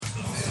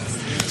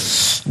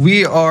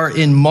We are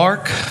in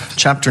Mark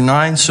chapter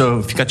 9, so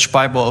if you got your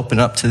Bible, open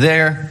up to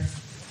there,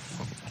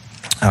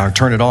 or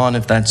turn it on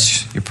if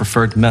that's your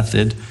preferred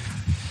method.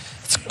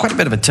 It's quite a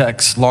bit of a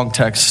text, long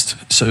text,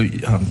 so you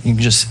can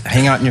just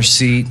hang out in your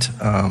seat.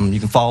 You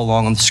can follow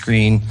along on the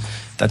screen.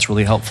 That's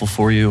really helpful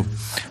for you.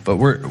 But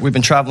we've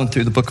been traveling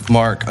through the book of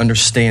Mark,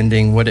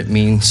 understanding what it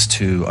means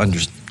to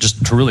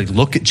just to really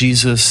look at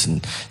Jesus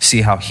and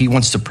see how he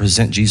wants to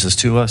present Jesus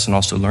to us, and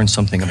also learn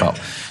something about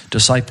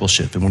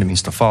discipleship and what it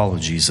means to follow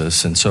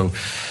Jesus. And so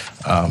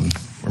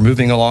we're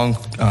moving along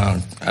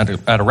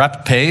at a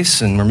rapid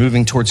pace, and we're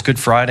moving towards Good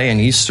Friday and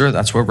Easter.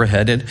 That's where we're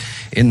headed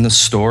in the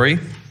story.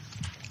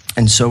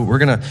 And so we're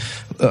going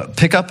to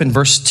pick up in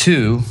verse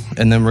 2,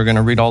 and then we're going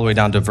to read all the way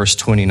down to verse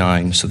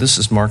 29. So this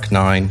is Mark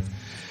 9,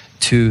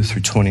 2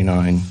 through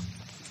 29.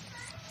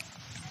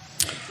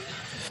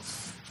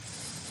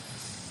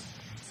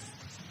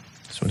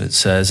 That's what it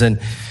says. And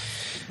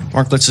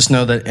Mark lets us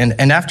know that,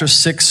 and after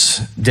 6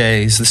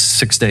 days, this is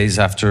 6 days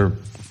after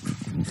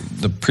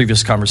the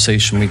previous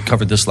conversation, we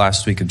covered this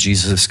last week, of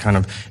Jesus kind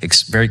of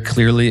very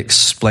clearly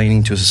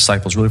explaining to his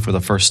disciples, really for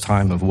the first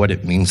time, of what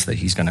it means that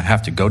he's going to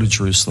have to go to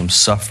Jerusalem,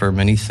 suffer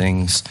many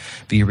things,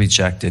 be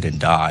rejected, and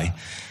die.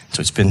 So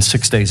it's been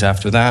 6 days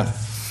after that.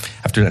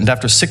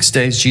 After 6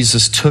 days,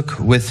 Jesus took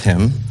with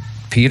him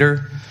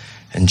Peter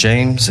and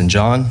James and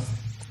John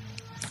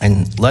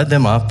and led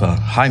them up a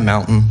high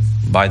mountain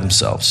by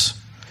themselves.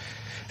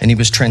 And he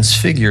was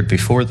transfigured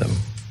before them,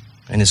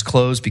 and his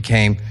clothes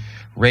became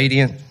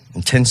radiant,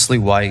 intensely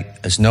white,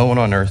 as no one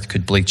on earth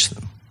could bleach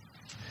them.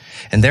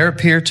 And there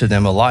appeared to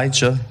them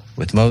Elijah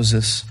with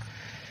Moses,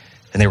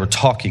 and they were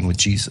talking with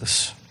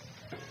Jesus.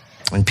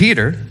 And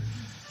Peter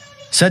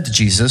said to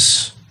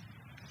Jesus,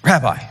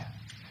 "Rabbi,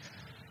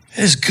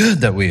 it is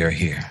good that we are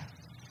here.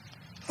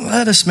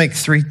 Let us make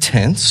 3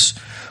 tents,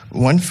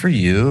 one for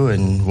you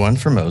and one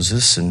for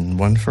Moses and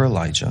one for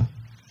Elijah."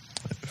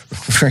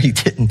 For he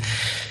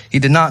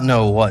did not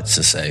know what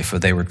to say, for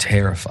they were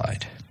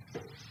terrified.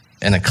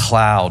 And a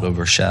cloud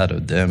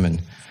overshadowed them,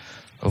 and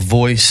a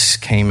voice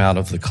came out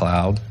of the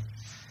cloud.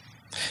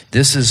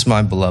 "This is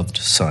my beloved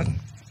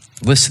son.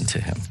 Listen to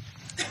him."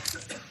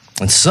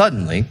 And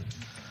suddenly,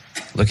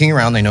 looking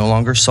around, they no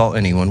longer saw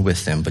anyone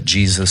with them, but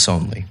Jesus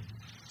only.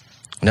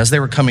 And as they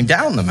were coming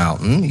down the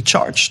mountain, he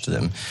charged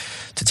them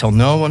to tell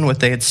no one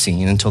what they had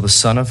seen until the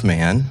Son of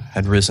Man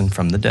had risen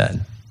from the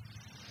dead.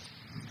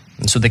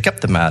 And so they kept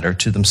the matter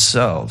to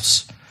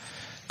themselves,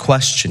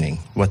 questioning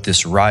what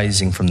this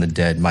rising from the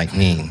dead might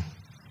mean.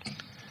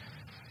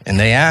 And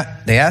they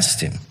asked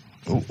him,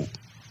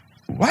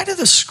 "Why do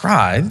the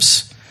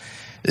scribes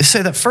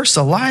say that first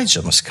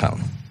Elijah must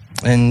come?"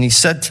 And he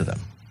said to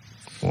them,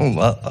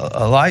 "Well,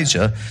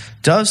 Elijah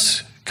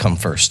does come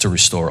first to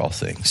restore all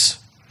things.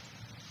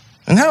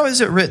 And how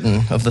is it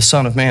written of the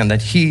Son of Man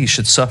that he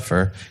should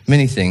suffer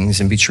many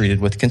things and be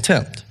treated with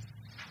contempt?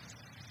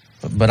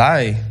 But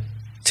I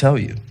tell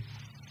you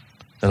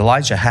that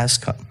Elijah has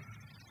come,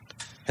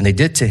 and they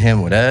did to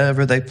him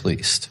whatever they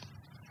pleased,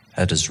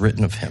 as is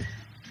written of him."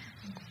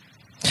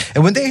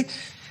 And when they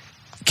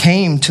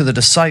came to the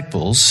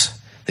disciples,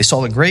 they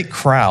saw a great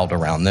crowd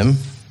around them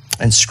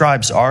and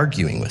scribes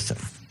arguing with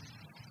them.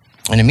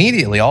 And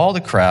immediately all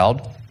the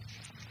crowd,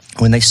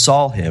 when they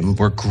saw him,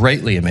 were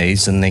greatly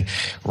amazed, and they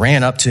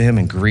ran up to him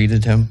and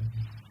greeted him.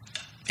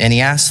 And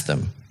he asked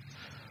them,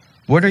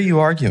 "What are you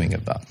arguing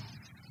about?"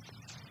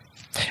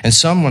 And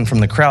someone from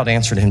the crowd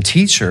answered him,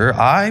 "Teacher,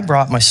 I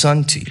brought my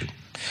son to you,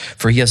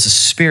 for he has a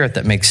spirit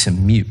that makes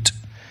him mute.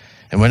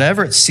 And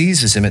whenever it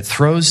seizes him, it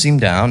throws him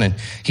down, and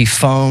he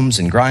foams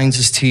and grinds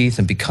his teeth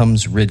and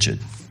becomes rigid.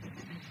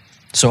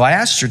 So I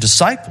asked your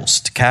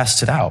disciples to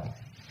cast it out,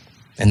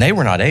 and they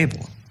were not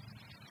able."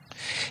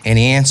 And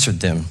he answered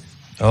them,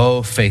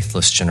 "O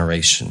faithless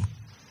generation,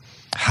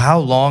 how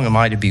long am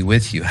I to be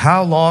with you?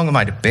 How long am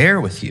I to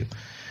bear with you?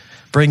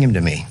 Bring him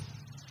to me."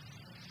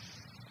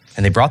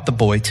 And they brought the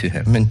boy to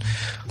him. And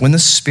when the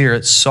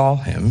spirit saw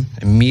him,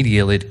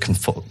 immediately it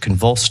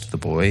convulsed the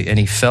boy, and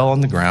he fell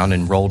on the ground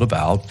and rolled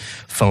about,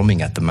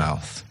 foaming at the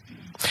mouth.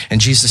 And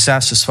Jesus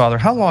asked his father,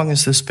 "How long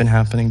has this been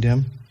happening to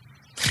him?"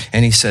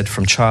 And he said,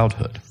 "From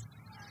childhood.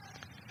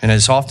 And it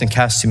has often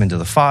cast him into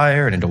the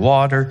fire and into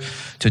water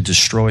to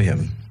destroy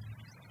him.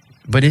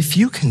 But if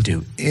you can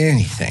do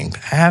anything,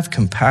 have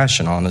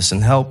compassion on us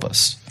and help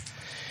us."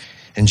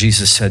 And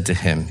Jesus said to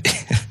him,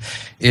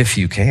 "If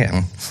you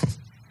can,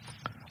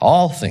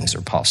 all things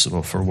are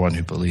possible for one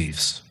who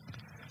believes."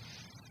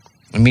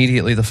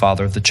 Immediately the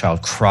father of the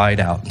child cried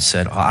out and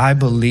said, "I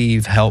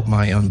believe, help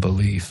my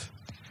unbelief."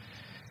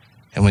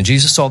 And when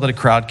Jesus saw that a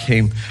crowd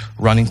came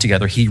running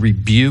together, he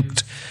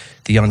rebuked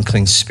the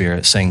unclean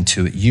spirit, saying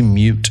to it, "You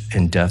mute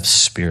and deaf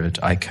spirit,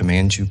 I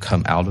command you,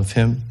 come out of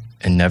him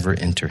and never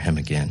enter him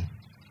again."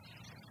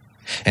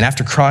 And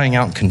after crying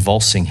out and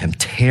convulsing him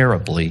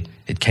terribly,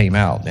 it came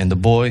out, and the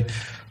boy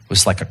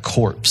was like a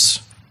corpse,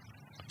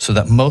 so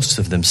that most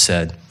of them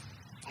said,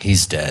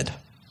 "He's dead."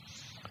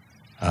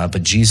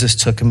 But Jesus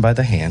took him by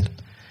the hand,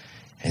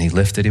 and he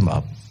lifted him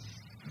up,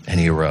 and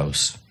he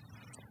arose.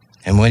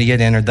 And when he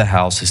had entered the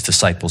house, his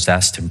disciples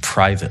asked him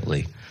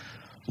privately,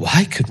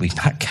 why could we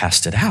not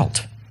cast it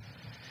out?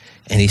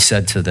 And he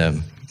said to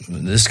them,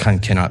 this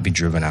kind cannot be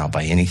driven out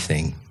by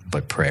anything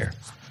but prayer.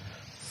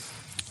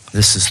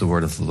 This is the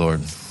word of the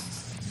Lord.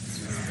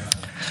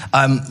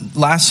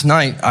 Last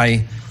night,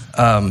 I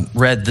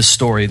read the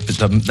story,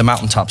 the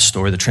mountaintop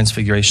story, the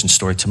transfiguration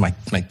story to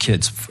my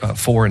kids,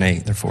 4 and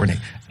 8. They're 4 and 8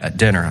 at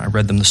dinner. I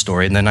read them the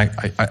story. And then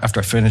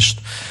after I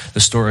finished the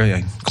story,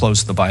 I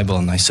closed the Bible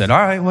and I said, all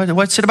right,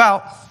 what's it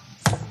about?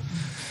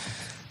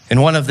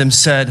 And one of them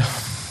said,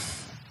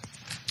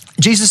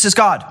 Jesus is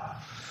God.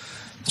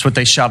 That's what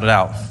they shouted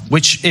out,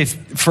 which if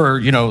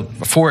for,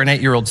 4 and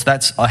 8-year-olds,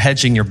 that's a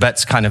hedging your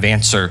bets kind of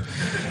answer.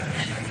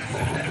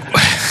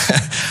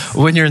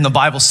 When you're in the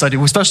Bible study,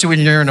 especially when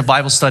you're in a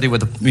Bible study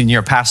when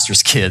you're a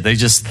pastor's kid, I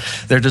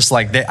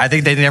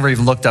think they never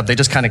even looked up. They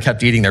just kind of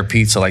kept eating their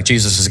pizza like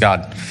Jesus is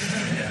God.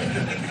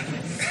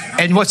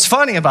 And what's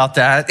funny about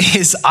that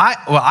is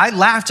I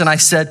laughed and I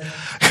said,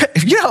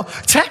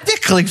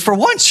 technically for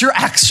once, you're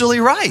actually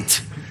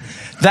right.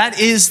 That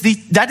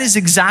is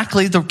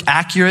exactly the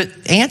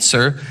accurate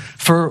answer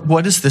for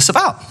what is this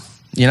about.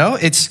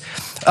 It's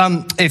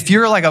if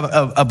you're like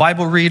a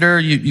Bible reader,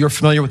 you're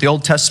familiar with the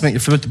Old Testament,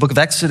 you're familiar with the book of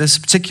Exodus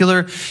in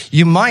particular,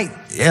 you might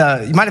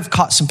have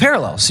caught some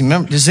parallels.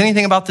 Does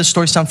anything about this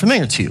story sound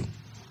familiar to you?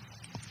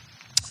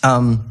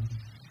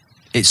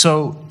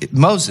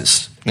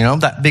 Moses,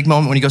 that big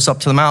moment when he goes up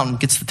to the mountain,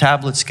 gets the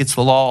tablets, gets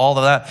the law, all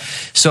of that.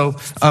 So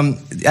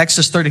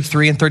Exodus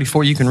 33 and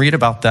 34, you can read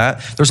about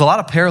that. There's a lot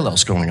of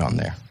parallels going on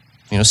there.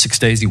 6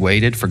 days he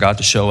waited for God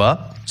to show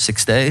up.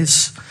 6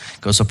 days,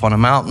 goes up on a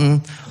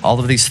mountain, all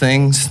of these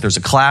things. There's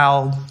a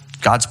cloud,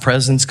 God's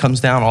presence comes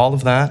down, all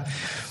of that.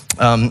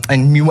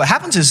 And what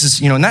happens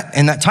is in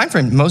that time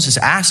frame, Moses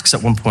asks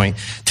at one point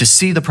to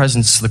see the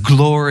presence, the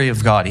glory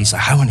of God. He's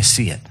like, I want to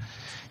see it,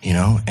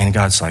 and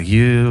God's like,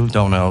 you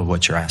don't know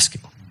what you're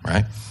asking,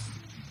 right?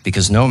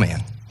 Because no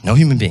man, no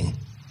human being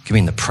can be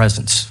in the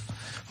presence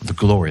of the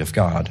glory of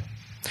God.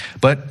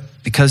 But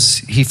because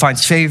he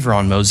finds favor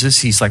on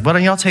Moses, he's like,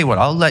 I'll tell you what,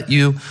 I'll let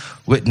you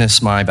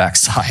witness my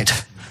backside.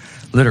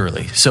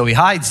 Literally. So he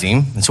hides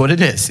him. That's what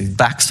it is. He's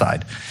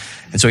backside.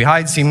 And so he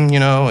hides him,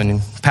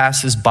 and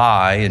passes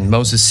by, and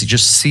Moses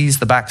just sees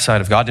the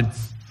backside of God. And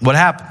what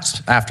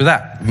happens after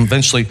that?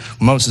 Eventually,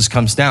 Moses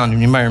comes down,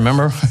 and you might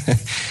remember,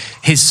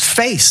 his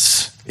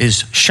face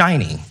is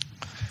shining.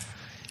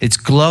 It's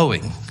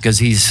glowing because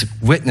he's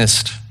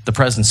witnessed the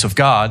presence of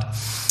God,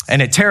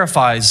 and it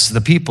terrifies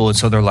the people. And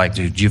so they're like,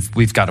 dude,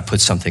 we've got to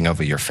put something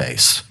over your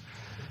face.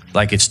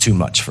 Like it's too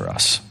much for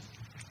us.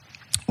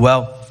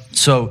 Well,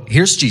 so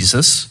here's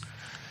Jesus.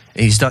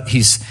 He's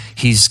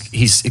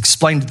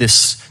explained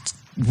this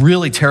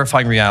really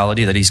terrifying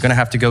reality that he's going to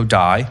have to go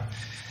die.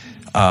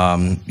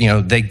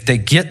 They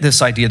get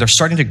this idea. They're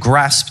starting to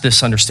grasp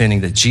this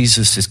understanding that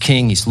Jesus is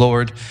King. He's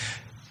Lord.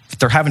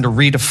 They're having to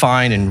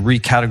redefine and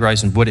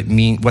recategorize and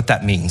what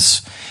that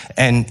means.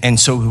 And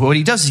so what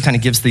he does is he kind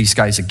of gives these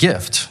guys a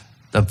gift,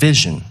 a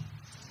vision.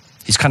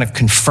 He's kind of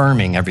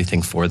confirming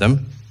everything for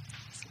them.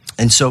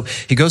 And so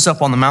he goes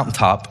up on the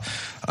mountaintop.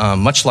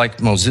 Much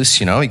like Moses,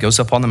 he goes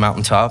up on the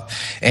mountaintop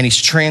and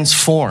he's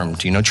transformed,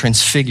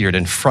 transfigured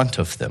in front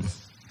of them.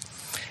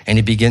 And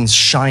he begins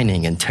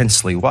shining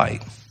intensely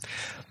white.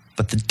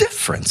 But the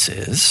difference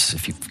is,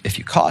 if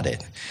you caught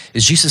it,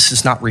 is Jesus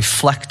is not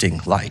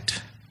reflecting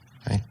light,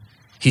 right?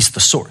 He's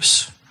the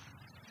source.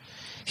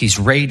 He's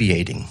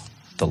radiating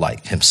the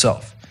light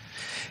himself.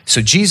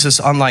 So Jesus,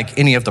 unlike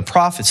any of the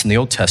prophets in the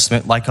Old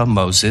Testament, like a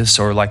Moses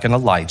or like an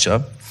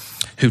Elijah,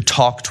 who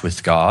talked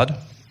with God,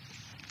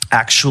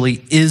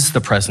 actually is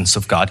the presence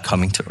of God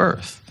coming to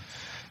earth.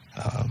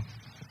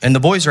 And the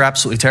boys are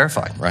absolutely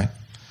terrified, right?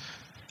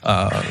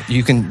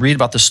 You can read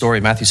about the story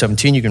in Matthew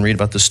 17. You can read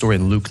about the story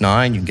in Luke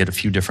 9. You can get a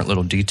few different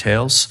little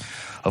details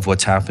of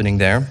what's happening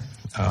there.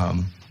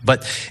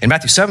 But in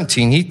Matthew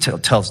 17, he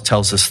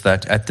tells us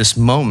that at this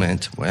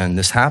moment when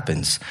this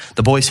happens,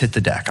 the boys hit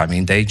the deck.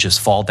 They just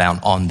fall down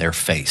on their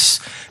face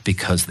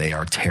because they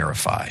are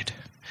terrified.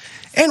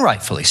 And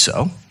rightfully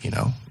so,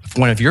 If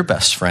one of your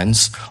best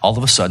friends all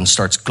of a sudden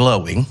starts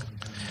glowing,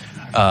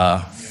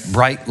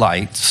 bright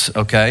lights,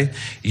 okay,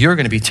 you're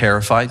going to be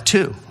terrified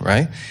too,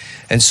 right?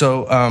 And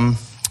so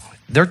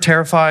they're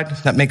terrified.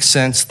 That makes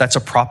sense. That's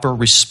a proper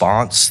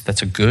response.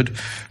 That's a good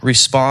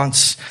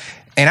response.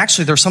 And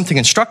actually, there's something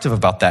instructive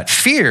about that.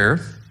 Fear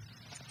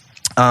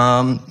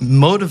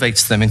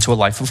motivates them into a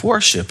life of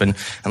worship. And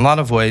in a lot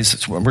of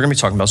ways, what we're going to be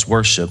talking about is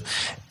worship.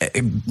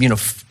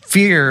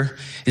 Fear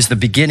is the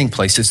beginning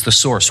place. It's the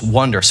source.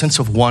 Wonder, a sense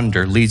of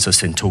wonder leads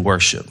us into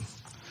worship.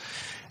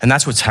 And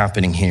that's what's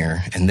happening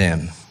here in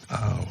them.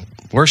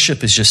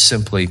 Worship is just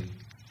simply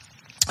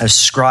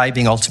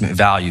ascribing ultimate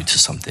value to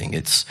something.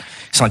 It's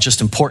not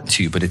just important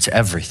to you, but it's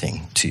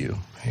everything to you.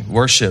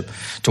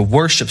 To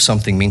worship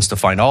something means to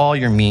find all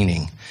your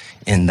meaning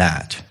in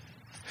that.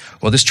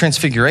 Well, this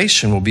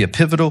transfiguration will be a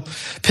pivotal,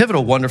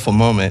 wonderful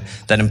moment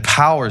that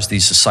empowers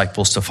these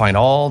disciples to find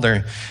all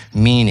their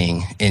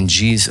meaning in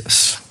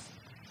Jesus.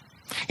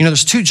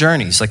 there's two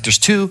journeys. Like there's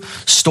two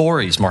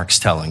stories Mark's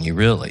telling you,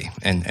 really.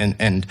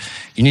 And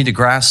you need to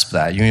grasp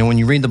that. When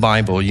you read the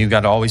Bible, you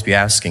got to always be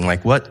asking,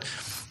 like,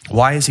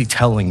 why is he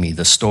telling me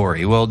the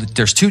story? Well,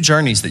 there's two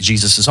journeys that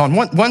Jesus is on.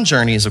 One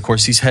journey is, of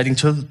course, he's heading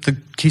to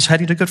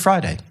Good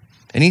Friday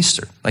and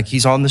Easter. Like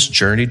he's on this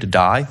journey to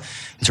die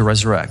and to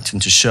resurrect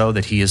and to show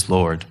that he is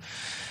Lord.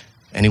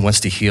 And he wants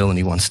to heal and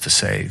he wants to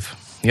save.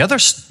 The other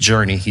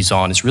journey he's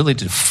on is really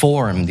to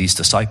form these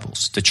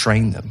disciples, to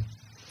train them,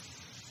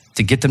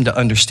 to get them to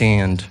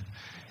understand,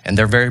 and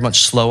they're very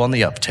much slow on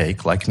the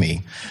uptake, like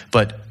me,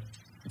 but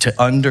to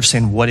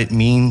understand what it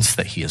means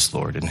that he is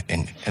Lord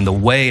and the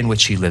way in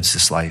which he lives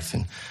this life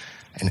and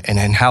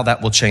how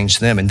that will change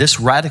them. And this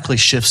radically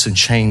shifts and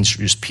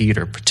changes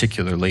Peter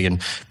particularly,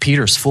 and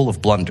Peter's full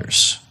of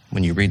blunders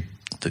when you read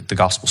the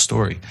gospel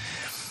story.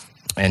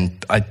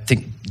 And I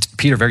think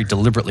Peter very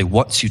deliberately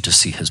wants you to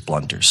see his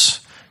blunders.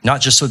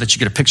 Not just so that you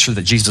get a picture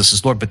that Jesus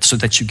is Lord, but so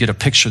that you get a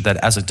picture that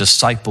as a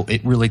disciple,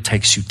 it really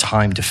takes you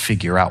time to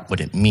figure out what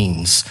it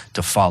means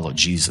to follow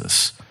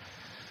Jesus.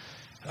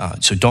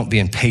 So don't be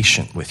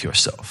impatient with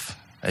yourself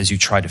as you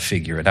try to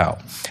figure it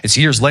out. It's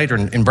years later,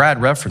 and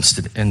Brad referenced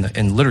it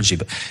in liturgy,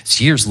 but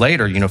it's years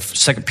later,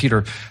 2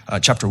 Peter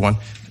chapter 1,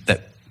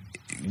 that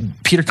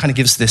Peter kind of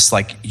gives this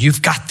like,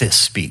 you've got this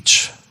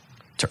speech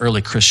to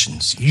early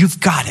Christians. You've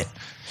got it.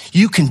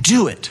 You can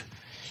do it.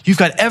 You've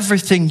got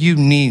everything you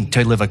need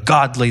to live a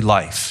godly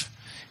life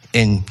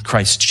in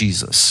Christ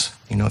Jesus.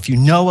 If you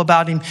know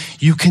about him,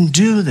 you can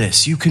do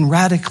this. You can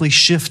radically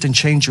shift and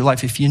change your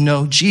life if you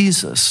know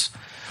Jesus.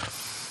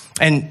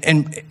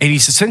 And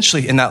he's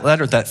essentially in that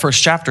letter, that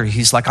first chapter,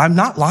 he's like, I'm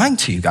not lying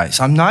to you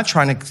guys. I'm not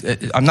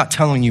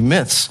telling you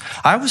myths.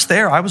 I was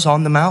there. I was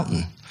on the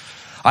mountain.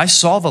 I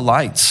saw the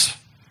lights.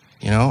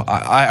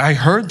 I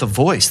heard the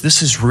voice.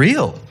 This is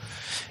real.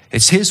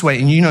 It's his way.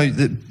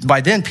 And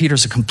by then,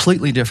 Peter's a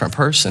completely different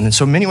person. And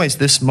so in many ways,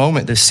 this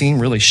scene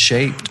really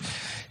shaped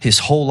his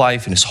whole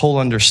life and his whole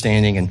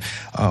understanding.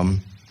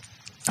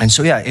 And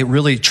so, it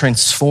really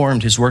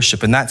transformed his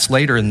worship. And that's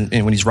later, and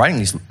when he's writing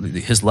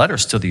his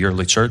letters to the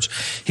early church,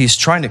 he's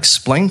trying to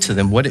explain to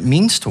them what it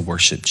means to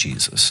worship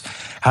Jesus.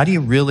 How do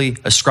you really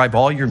ascribe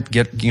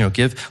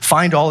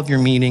find all of your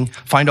meaning,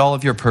 find all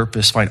of your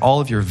purpose, find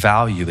all of your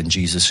value in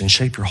Jesus, and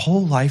shape your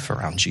whole life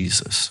around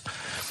Jesus.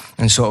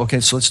 And so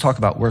let's talk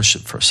about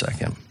worship for a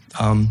second.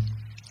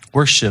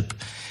 Worship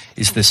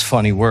is this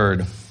funny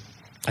word.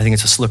 I think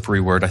it's a slippery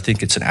word. I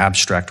think it's an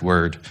abstract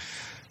word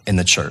in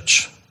the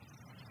church.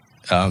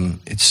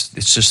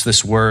 It's just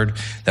this word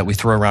that we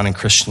throw around in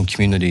Christian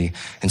community.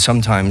 And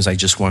sometimes I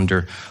just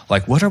wonder,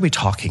 what are we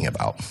talking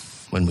about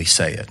when we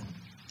say it?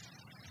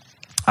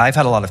 I've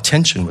had a lot of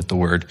tension with the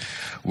word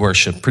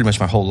worship pretty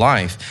much my whole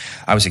life.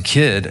 As a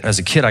kid,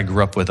 I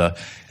grew up with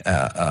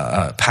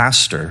a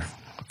pastor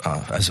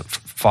as a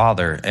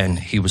father, and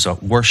he was a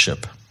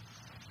worship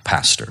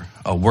pastor,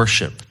 a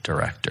worship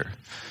director.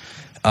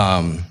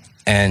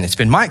 And it's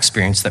been my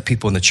experience that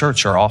people in the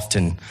church are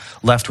often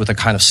left with a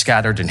kind of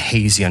scattered and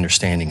hazy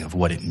understanding of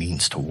what it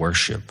means to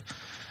worship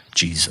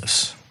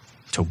Jesus,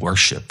 to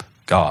worship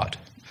God.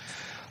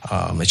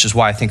 It's just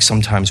why I think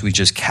sometimes we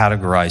just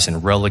categorize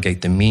and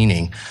relegate the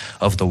meaning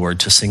of the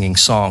word to singing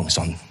songs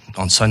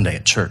on Sunday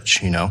at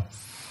church,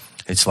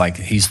 It's like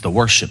he's the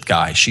worship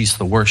guy, she's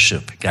the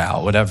worship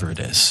gal, whatever it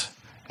is.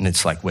 And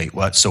it's like, wait,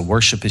 what? So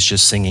worship is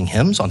just singing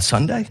hymns on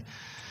Sunday?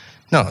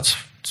 No, it's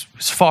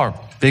far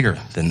bigger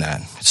than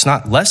that. It's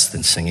not less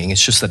than singing,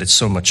 it's just that it's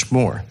so much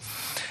more.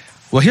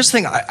 Well, here's the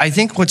thing. I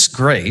think what's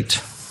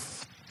great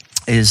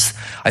is,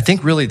 I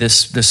think really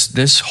that's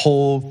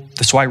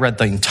why I read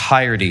the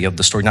entirety of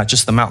the story, not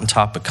just the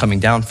mountaintop, but coming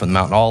down from the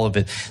mountain, all of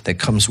it that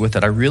comes with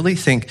it. I really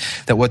think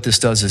that what this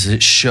does is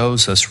it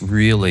shows us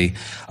really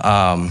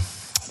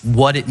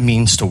what it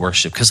means to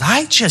worship. Because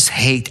I just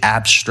hate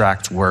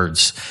abstract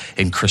words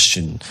in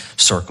Christian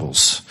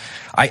circles.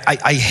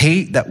 I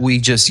hate that we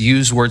just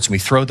use words and we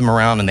throw them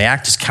around and they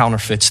act as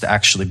counterfeits to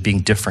actually being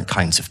different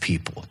kinds of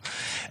people.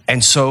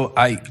 And so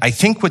I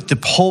think what the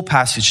whole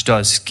passage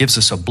does gives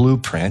us a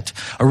blueprint,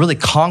 a really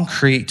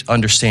concrete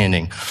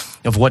understanding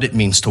of what it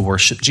means to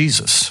worship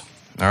Jesus.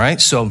 All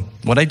right, so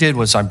what I did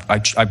was I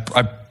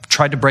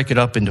tried to break it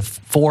up into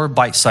 4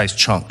 bite-sized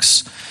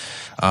chunks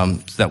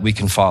that we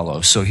can follow.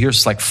 So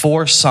here's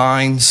 4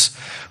 signs,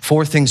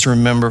 4 things to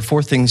remember,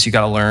 4 things you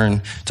got to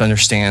learn to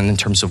understand in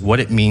terms of what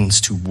it means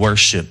to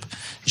worship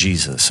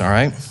Jesus. All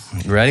right,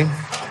 you ready?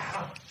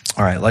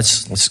 All right,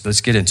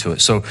 let's get into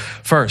it. So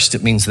first,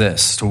 it means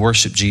this: to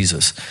worship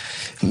Jesus.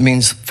 It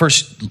means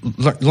first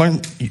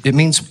learn. It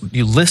means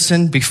you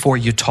listen before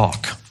you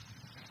talk.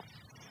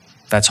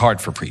 That's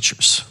hard for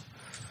preachers.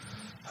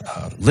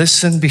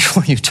 Listen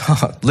before you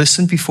talk.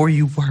 Listen before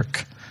you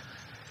work.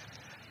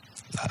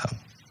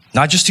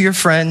 Not just to your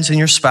friends and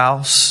your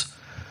spouse,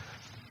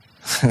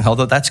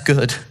 although that's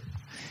good.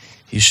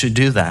 You should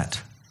do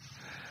that.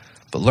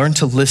 But learn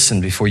to listen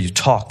before you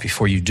talk,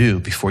 before you do,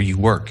 before you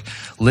work.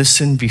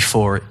 Listen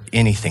before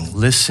anything.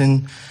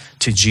 Listen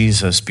to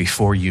Jesus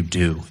before you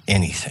do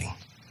anything.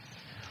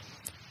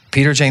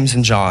 Peter, James,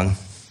 and John,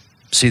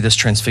 see this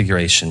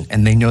transfiguration,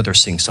 and they know they're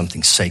seeing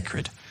something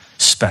sacred,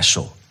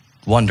 special,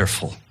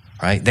 wonderful,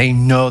 right? They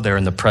know they're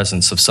in the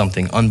presence of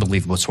something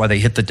unbelievable. It's why they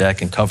hit the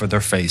deck and cover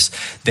their face.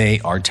 They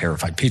are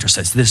terrified. Peter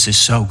says, this is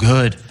so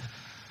good.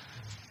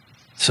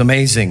 It's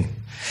amazing.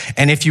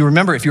 And if you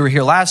remember, if you were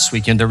here last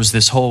weekend, there was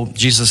this whole,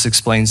 Jesus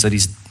explains that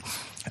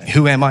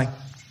who am I?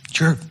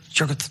 You're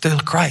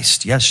the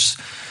Christ. Yes.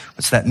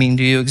 What's that mean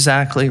to you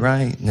exactly,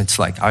 right? And it's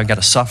like, I got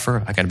to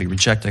suffer. I got to be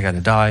rejected. I got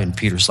to die. And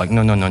Peter's like,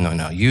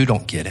 no. You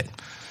don't get it.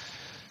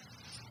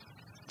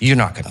 You're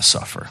not going to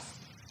suffer.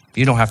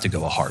 You don't have to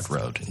go a hard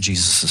road. And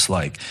Jesus is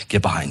like,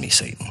 get behind me,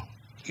 Satan.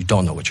 You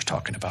don't know what you're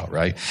talking about,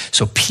 right?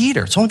 So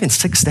Peter, it's only been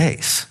 6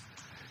 days.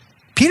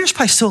 Peter's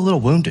probably still a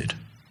little wounded,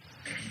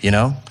 you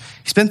know?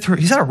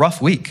 He's had a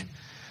rough week.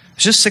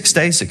 It's just 6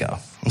 days ago.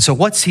 And so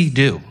what's he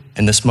do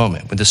in this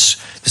moment, with this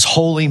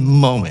holy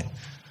moment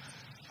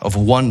of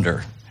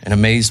wonder and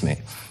amazement?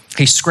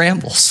 He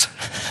scrambles,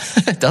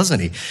 doesn't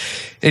he?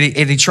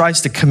 And he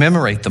tries to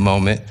commemorate the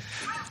moment.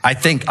 I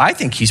think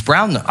he's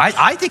brown.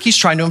 I think he's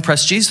trying to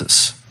impress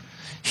Jesus.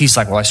 He's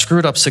like, well, I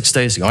screwed up 6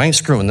 days ago. I ain't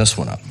screwing this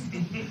one up.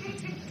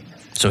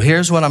 So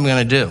here's what I'm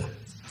going to do.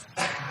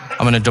 I'm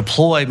going to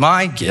deploy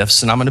my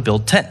gifts and I'm going to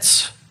build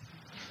tents.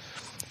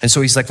 And so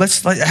he's like,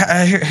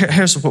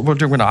 here's what we're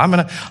doing. I'm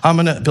going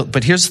to build.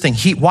 But here's the thing.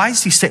 Why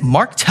is he saying?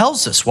 Mark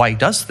tells us why he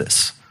does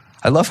this.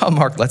 I love how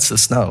Mark lets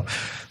us know.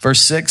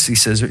 Verse 6, he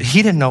says,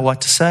 he didn't know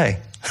what to say.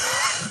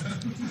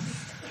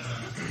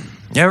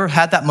 You ever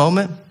had that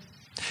moment?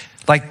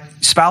 Like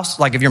spouse,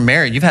 like if you're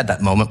married, you've had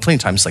that moment plenty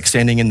of times, like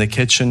standing in the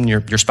kitchen,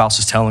 your spouse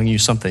is telling you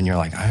something. You're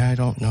like, I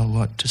don't know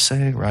what to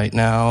say right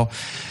now.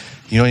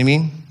 You know what I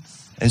mean?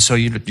 And so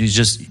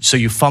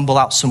you fumble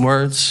out some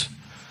words.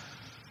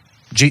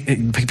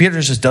 Peter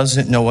just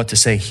doesn't know what to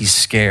say. He's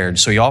scared.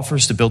 So he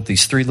offers to build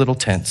these 3 little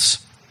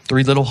tents,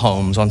 3 little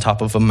homes on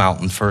top of a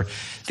mountain for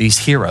these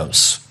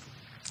heroes,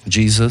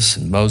 Jesus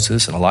and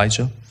Moses and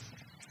Elijah.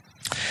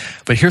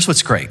 But here's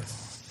what's great.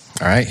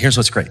 All right, here's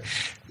what's great.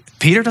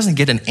 Peter doesn't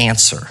get an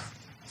answer,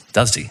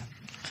 does he?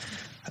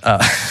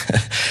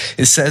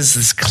 It says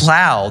this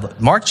cloud,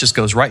 Mark just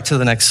goes right to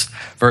the next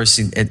verse,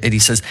 and he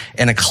says,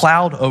 and a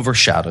cloud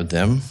overshadowed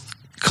them.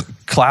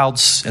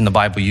 Clouds in the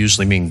Bible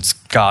usually means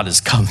God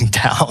is coming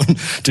down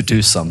to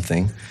do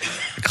something.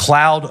 A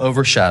cloud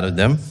overshadowed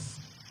them,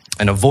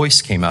 and a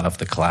voice came out of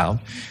the cloud.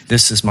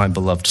 This is my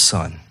beloved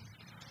son.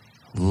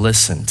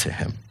 Listen to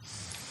him.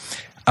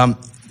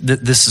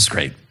 This is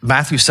great.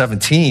 Matthew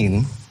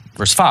 17,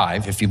 verse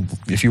 5,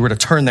 if you were to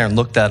turn there and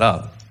look that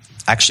up,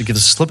 actually gives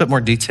us a little bit more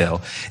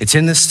detail. It's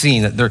in this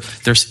scene that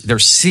they're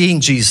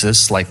seeing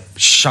Jesus like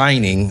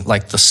shining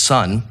like the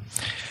sun.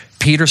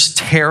 Peter's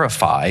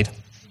terrified.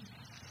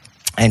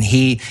 And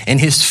he, in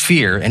his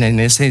fear and in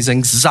his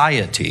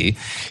anxiety,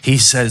 he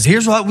says,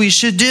 here's what we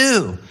should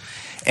do.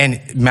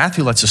 And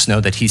Matthew lets us know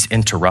that he's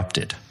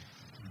interrupted.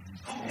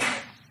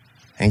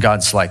 And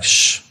God's like,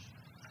 shh,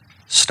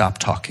 stop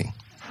talking.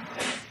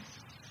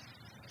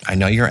 I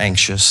know you're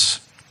anxious.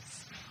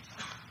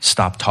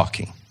 Stop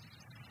talking.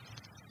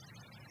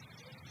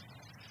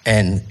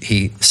 And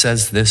he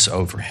says this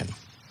over him.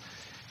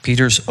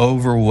 Peter's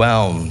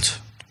overwhelmed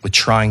with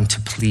trying to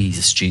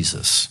please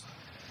Jesus.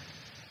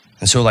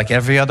 And so like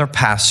every other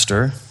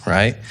pastor,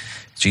 right?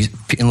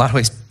 In a lot of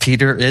ways,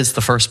 Peter is the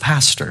first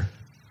pastor.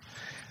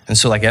 And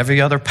so like every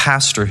other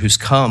pastor who's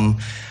come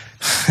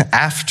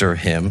after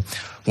him,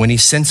 when he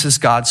senses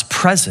God's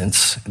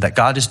presence, that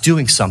God is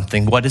doing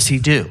something, what does he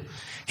do?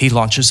 He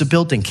launches a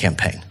building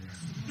campaign.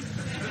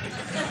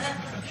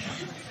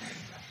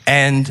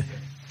 And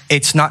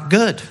it's not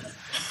good.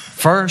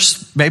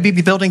 First, maybe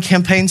building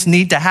campaigns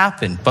need to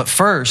happen, but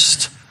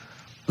first,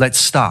 let's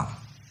stop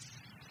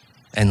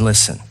and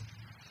listen.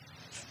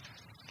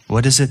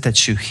 What is it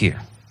that you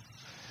hear?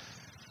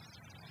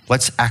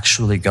 What's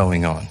actually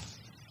going on?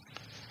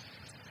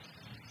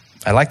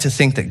 I like to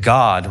think that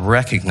God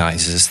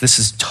recognizes, this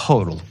is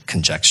total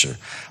conjecture,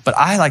 but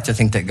I like to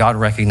think that God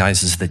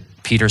recognizes that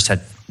Peter's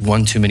had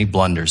one too many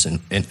blunders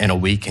in a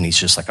week, and he's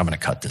just like, I'm going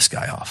to cut this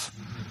guy off.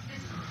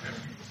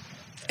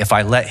 If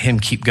I let him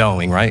keep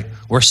going, right?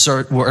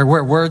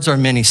 Where words are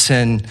many,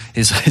 sin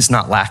is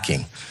not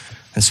lacking.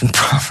 It's in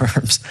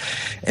Proverbs.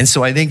 And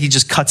so I think he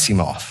just cuts him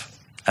off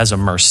as a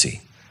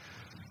mercy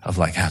of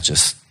like, I'll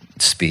just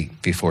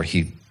speak before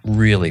he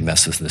really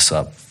messes this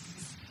up.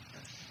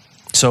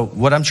 So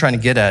what I'm trying to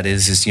get at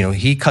is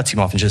he cuts him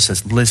off and just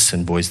says,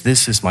 listen, boys,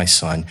 this is my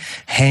son.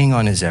 Hang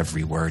on his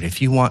every word.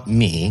 If you want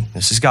me,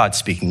 this is God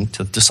speaking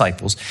to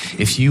disciples.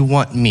 If you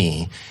want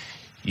me,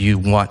 you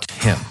want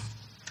him.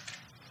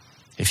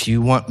 If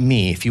you want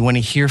me, if you want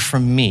to hear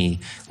from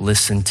me,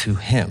 listen to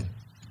him.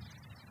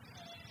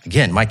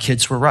 Again, my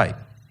kids were right.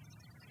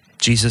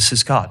 Jesus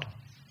is God.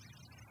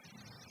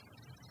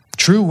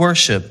 True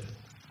worship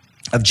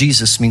of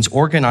Jesus means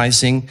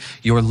organizing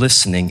your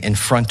listening in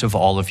front of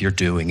all of your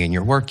doing and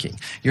your working.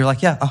 You're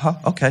like, yeah,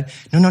 okay.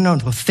 No,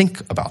 think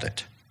about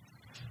it.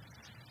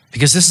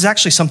 Because this is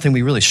actually something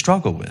we really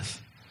struggle with.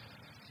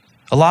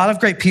 A lot of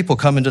great people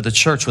come into the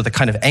church with a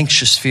kind of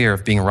anxious fear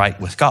of being right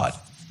with God.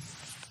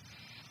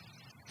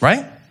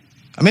 right?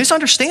 I mean, it's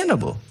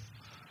understandable.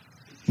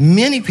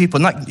 Many people,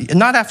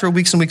 not after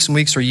weeks and weeks and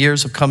weeks or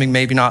years of coming,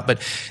 maybe not, but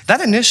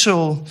that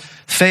initial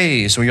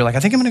phase where you're like, I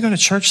think I'm going to go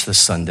to church this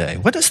Sunday.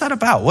 What is that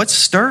about? What's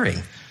stirring?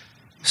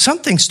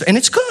 Something, and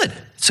it's good.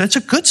 It's a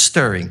good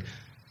stirring,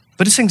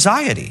 but it's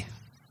anxiety.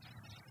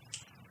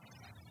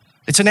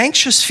 It's an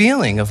anxious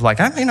feeling of like,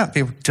 I may not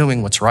be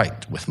doing what's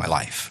right with my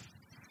life.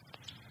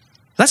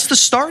 That's the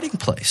starting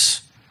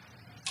place.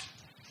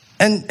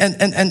 And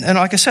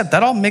like I said,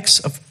 that all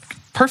makes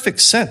perfect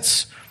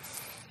sense.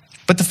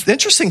 But the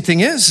interesting thing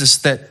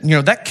is that,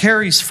 that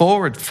carries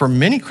forward for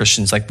many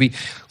Christians. Like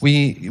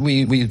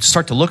we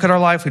start to look at our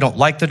life. We don't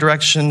like the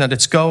direction that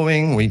it's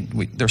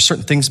going. There's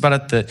certain things about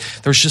it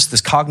that there's just this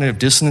cognitive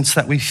dissonance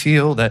that we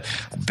feel that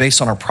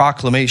based on our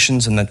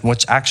proclamations and that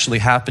what's actually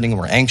happening,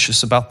 we're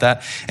anxious about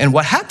that. And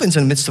what happens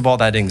in the midst of all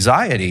that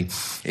anxiety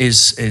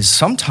is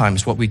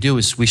sometimes what we do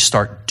is we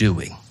start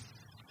doing.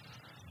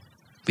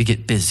 We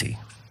get busy.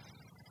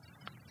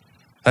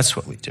 That's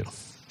what we do.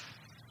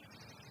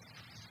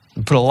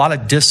 We put a lot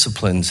of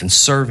disciplines and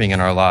serving in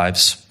our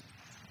lives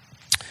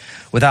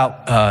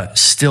without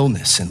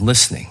stillness and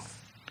listening.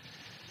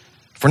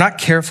 If we're not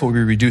careful, we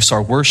reduce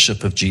our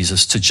worship of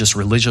Jesus to just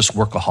religious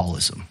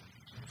workaholism.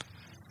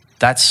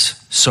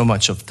 That's so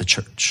much of the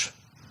church.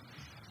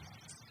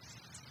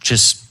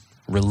 Just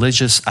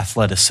religious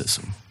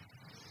athleticism.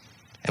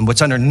 And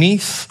what's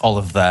underneath all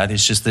of that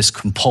is just this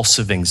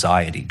compulsive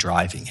anxiety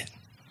driving it.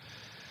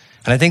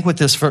 And I think what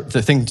the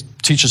thing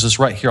teaches us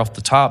right here off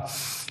the top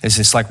is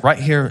it's like right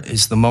here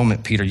is the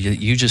moment, Peter,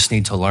 you just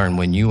need to learn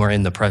when you are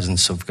in the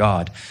presence of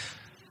God,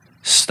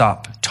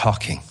 stop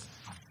talking.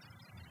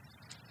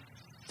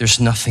 There's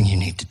nothing you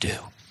need to do.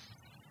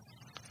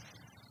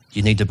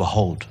 You need to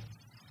behold.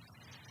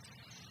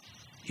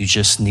 You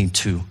just need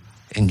to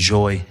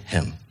enjoy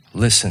him,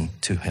 listen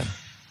to him.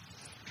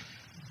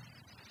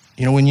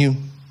 When you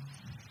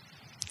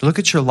look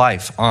at your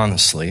life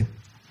honestly,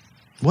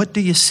 what do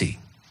you see?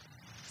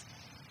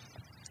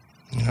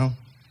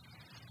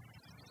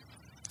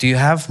 Do you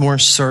have more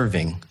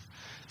serving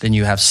than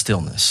you have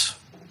stillness?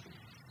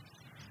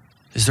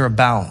 Is there a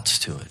balance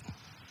to it?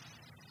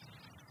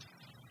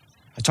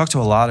 I talk to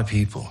a lot of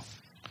people.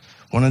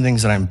 One of the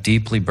things that I'm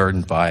deeply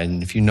burdened by,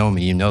 and if you know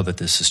me, you know that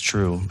this is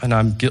true, and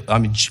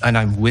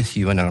I'm with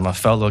you, and I'm a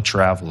fellow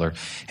traveler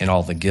in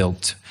all the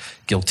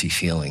guilty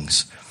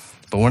feelings.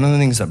 But one of the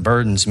things that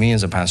burdens me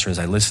as a pastor as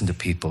I listen to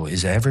people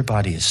is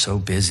everybody is so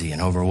busy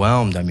and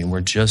overwhelmed. I mean, we're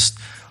just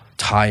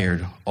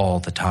tired all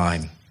the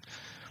time.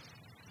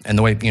 And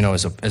the way,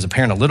 as a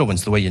parent of little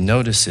ones, the way you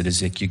notice it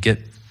is like you get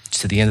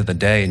to the end of the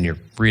day and you're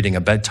reading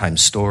a bedtime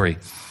story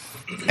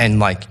and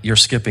like you're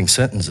skipping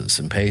sentences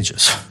and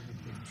pages,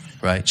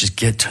 right? Just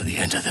get to the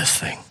end of this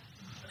thing.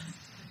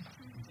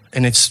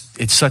 And it's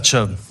such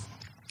a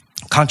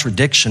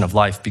contradiction of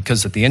life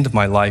because at the end of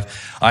my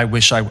life, I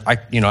wish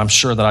I'm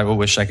sure that I will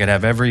wish I could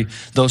have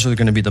those are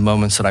going to be the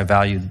moments that I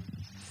value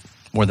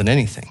more than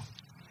anything.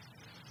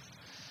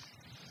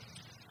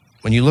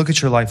 When you look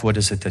at your life, what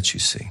is it that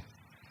you see?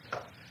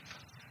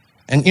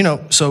 And,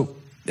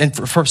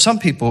 for some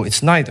people,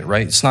 it's neither,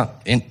 right? It's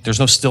not, there's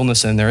no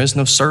stillness and there is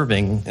no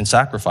serving and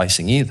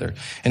sacrificing either.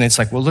 And it's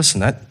like, well,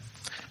 listen,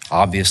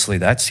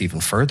 that's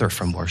even further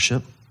from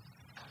worship.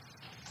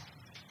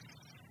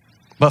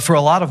 But for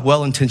a lot of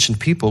well-intentioned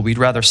people, we'd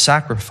rather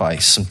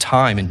sacrifice some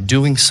time in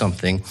doing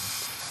something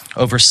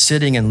over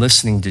sitting and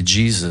listening to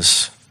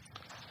Jesus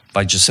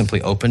by just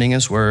simply opening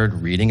his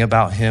word, reading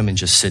about him, and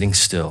just sitting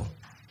still.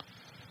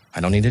 I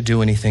don't need to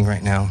do anything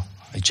right now.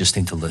 I just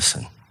need to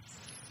listen.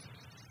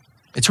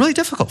 It's really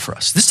difficult for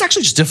us. This is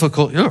actually just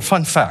difficult. A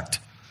fun fact.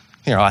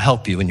 I'll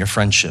help you in your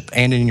friendship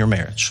and in your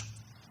marriage.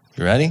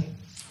 You ready?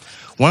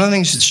 One of the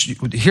things,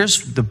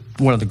 here's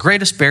one of the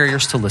greatest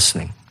barriers to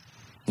listening.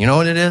 You know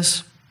what it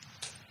is?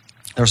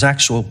 There's an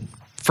actual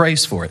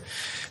phrase for it.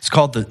 It's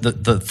called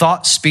the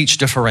thought-speech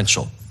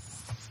differential.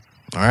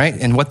 All right?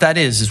 And what that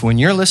is when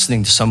you're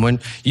listening to someone,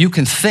 you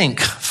can think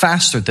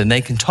faster than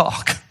they can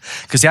talk.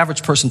 Because the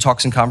average person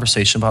talks in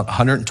conversation about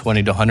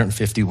 120 to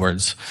 150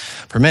 words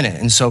per minute.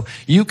 And so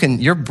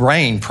your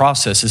brain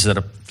processes at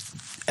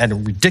a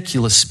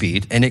ridiculous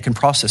speed, and it can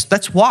process.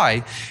 That's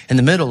why in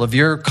the middle of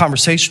your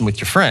conversation with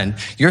your friend,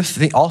 you're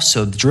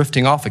also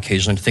drifting off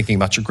occasionally thinking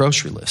about your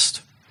grocery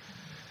list,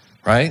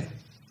 right?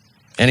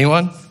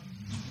 Anyone?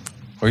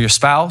 Or your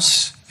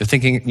spouse? You're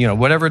thinking,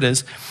 whatever it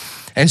is.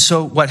 And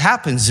so what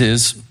happens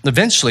is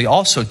eventually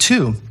also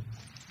too,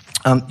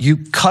 you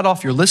cut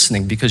off your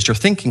listening because you're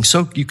thinking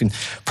so you can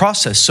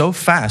process so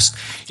fast,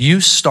 you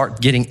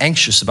start getting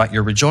anxious about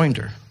your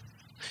rejoinder.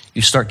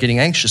 You start getting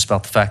anxious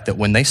about the fact that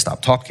when they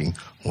stop talking,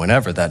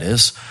 whenever that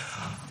is,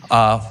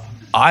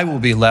 I will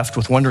be left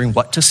with wondering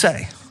what to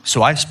say.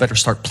 So I better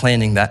start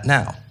planning that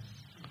now.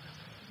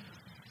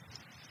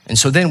 And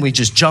so then we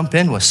just jump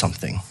in with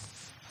something.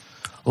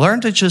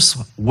 Learn to just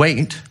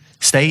wait,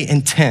 stay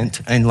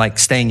intent and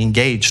staying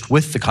engaged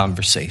with the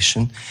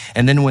conversation.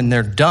 And then when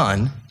they're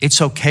done,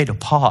 it's okay to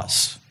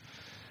pause.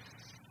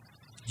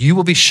 You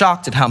will be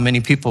shocked at how many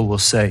people will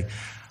say,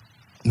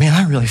 man,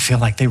 I really feel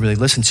like they really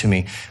listen to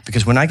me,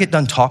 because when I get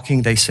done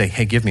talking, they say,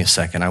 hey, give me a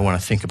second. I want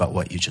to think about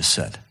what you just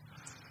said.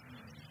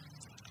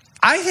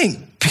 I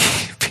think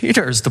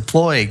Peter is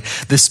deploying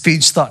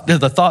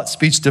the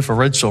thought-speech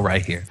differential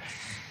right here.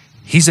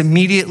 He's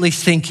immediately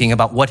thinking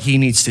about what he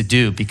needs to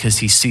do because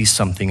he sees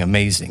something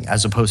amazing,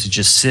 as opposed to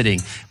just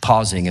sitting,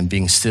 pausing, and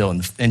being still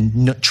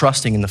and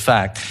trusting in the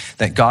fact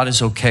that God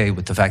is okay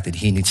with the fact that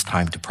he needs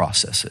time to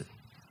process it.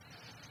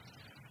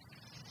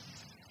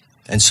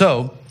 And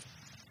so,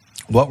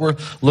 what we're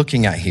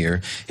looking at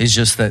here is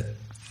just that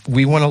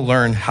we want to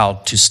learn how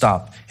to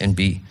stop and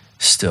be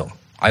still.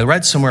 I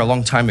read somewhere a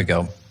long time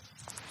ago,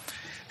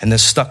 and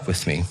this stuck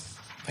with me.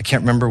 I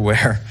can't remember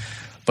where,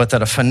 but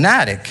that a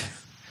fanatic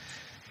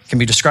can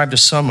be described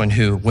as someone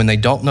who, when they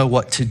don't know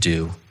what to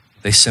do,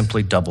 they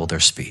simply double their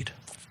speed.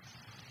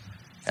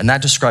 And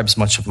that describes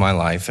much of my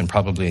life and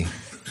probably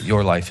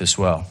your life as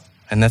well.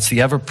 And that's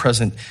the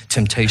ever-present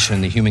temptation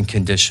in the human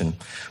condition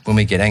when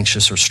we get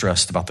anxious or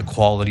stressed about the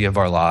quality of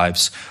our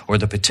lives or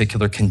the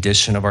particular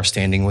condition of our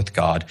standing with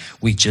God.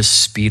 We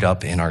just speed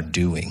up in our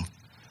doing.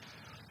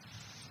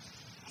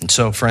 And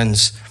so,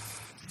 friends,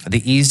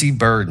 the easy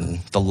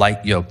burden, the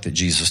light yoke that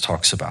Jesus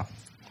talks about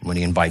when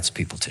he invites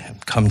people to him.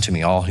 Come to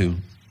me, all who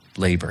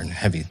labor and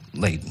heavy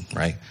laden,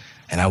 right?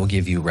 And I will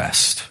give you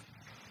rest.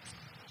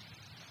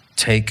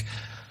 Take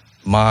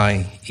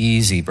my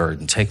easy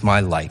burden, take my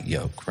light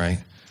yoke, right?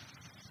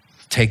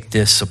 Take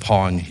this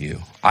upon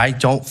you. I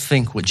don't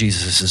think what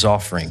Jesus is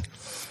offering,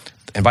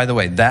 and by the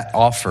way, that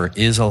offer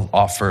is an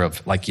offer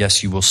of like,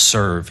 yes, you will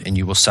serve and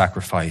you will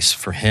sacrifice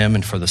for him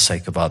and for the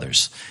sake of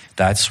others.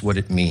 That's what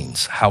it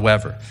means.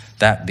 However,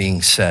 that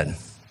being said,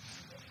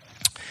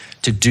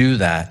 to do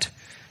that,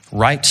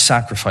 right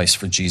sacrifice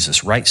for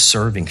Jesus, right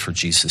serving for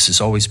Jesus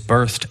is always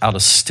birthed out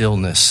of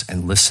stillness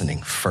and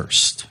listening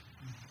first.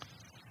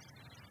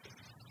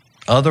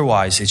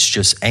 Otherwise, it's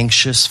just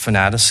anxious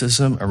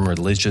fanaticism and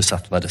religious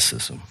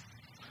athleticism.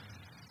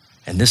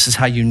 And this is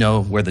how you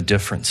know where the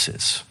difference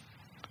is.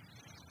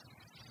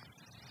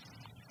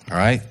 All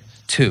right?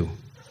 2,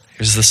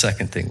 here's the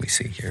second thing we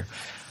see here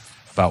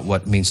about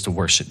what it means to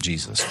worship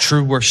Jesus.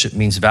 True worship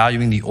means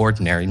valuing the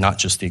ordinary, not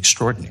just the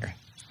extraordinary.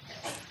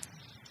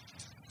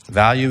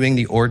 Valuing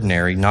the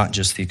ordinary, not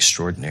just the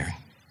extraordinary.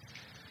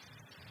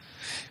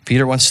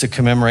 Peter wants to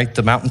commemorate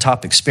the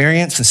mountaintop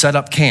experience and set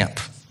up camp.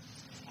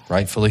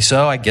 Rightfully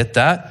so, I get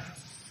that.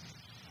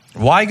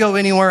 Why go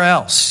anywhere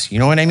else? You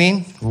know what I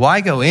mean?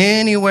 Why go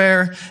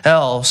anywhere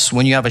else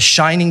when you have a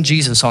shining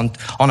Jesus on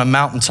a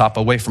mountaintop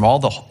away from all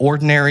the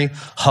ordinary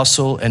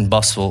hustle and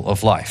bustle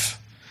of life?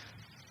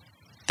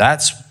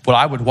 That's what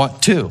I would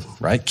want too,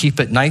 right? Keep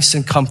it nice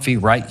and comfy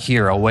right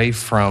here away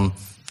from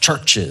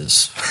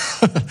churches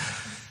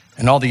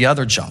and all the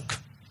other junk.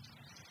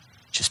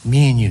 Just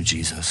me and you,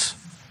 Jesus.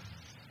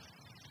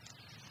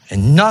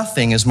 And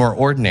nothing is more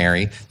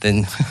ordinary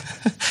than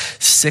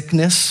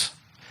sickness,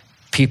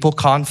 people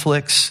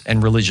conflicts,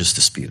 and religious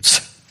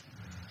disputes.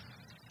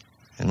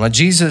 And when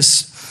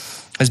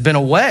Jesus has been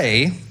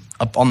away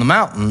up on the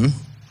mountain,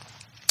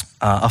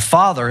 a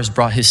father has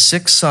brought his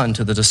sick son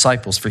to the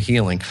disciples for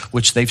healing,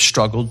 which they've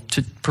struggled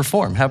to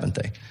perform, haven't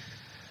they?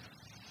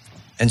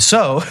 And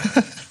so,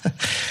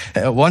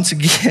 once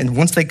again,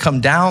 once they come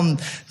down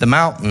the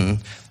mountain,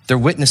 they're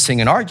witnessing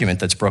an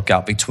argument that's broke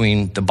out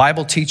between the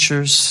Bible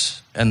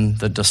teachers and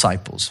the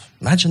disciples.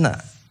 Imagine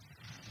that.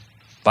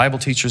 Bible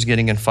teachers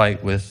getting in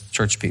fight with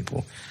church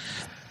people.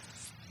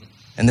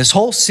 And this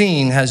whole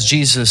scene has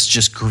Jesus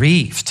just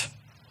grieved.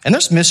 And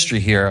there's mystery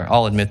here,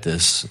 I'll admit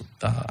this.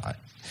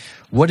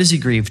 What is he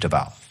grieved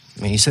about?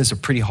 I mean, he says a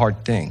pretty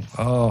hard thing.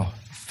 Oh,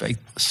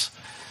 faithless.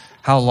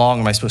 How long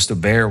am I supposed to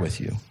bear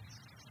with you?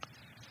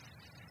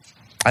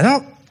 I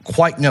don't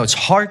quite know. It's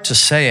hard to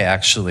say,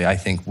 actually, I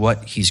think,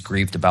 what he's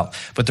grieved about.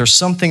 But there's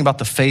something about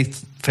the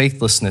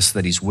faithlessness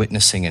that he's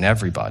witnessing in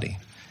everybody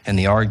and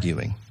the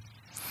arguing.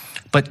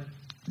 But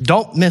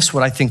don't miss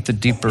what I think the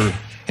deeper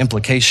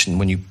implication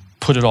when you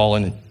put it all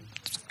in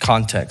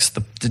context.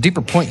 The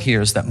deeper point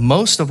here is that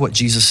most of what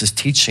Jesus is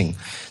teaching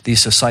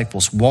these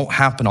disciples won't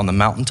happen on the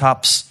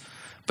mountaintops,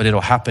 but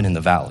it'll happen in the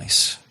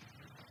valleys.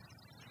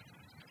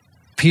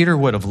 Peter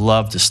would have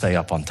loved to stay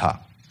up on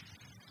top,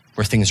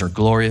 where things are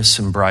glorious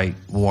and bright,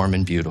 warm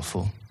and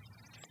beautiful.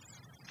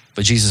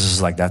 But Jesus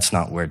is like, that's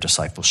not where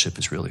discipleship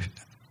is really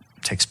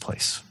takes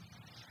place.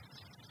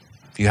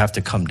 You have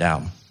to come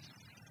down.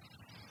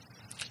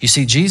 You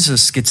see,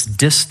 Jesus gets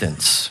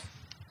distance.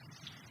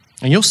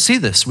 And you'll see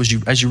this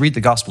as you read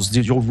the Gospels.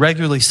 You'll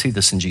regularly see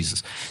this in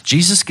Jesus.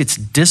 Jesus gets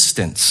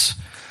distance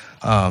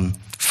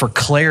for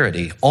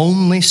clarity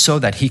only so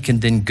that he can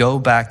then go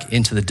back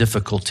into the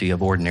difficulty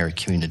of ordinary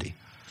community.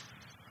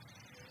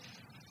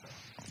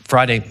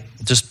 Friday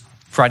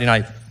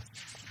night,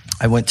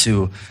 I went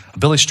to a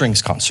Billy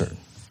Strings concert.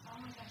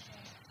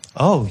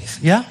 Oh,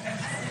 yeah?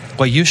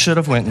 Well, you should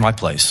have went in my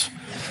place.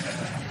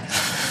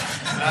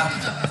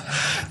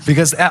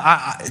 Because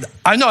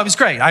I know it was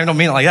great. I don't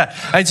mean it like that.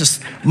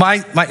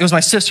 It was my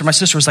sister. My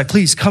sister was like,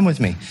 please come with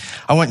me.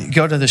 I want you to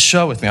go to this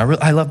show with me.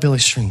 I love Billy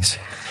Strings.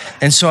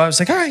 And so I was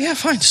like, all right, yeah,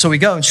 fine. So we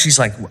go, and she's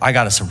like, I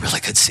got us a really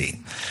good seat.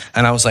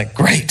 And I was like,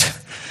 great.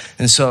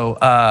 And so,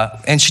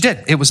 and she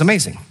did. It was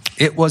amazing.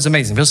 It was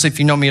amazing. If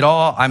you know me at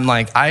all, I'm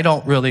like, I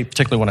don't really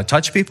particularly want to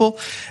touch people.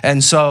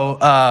 And so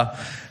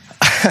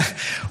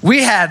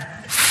we had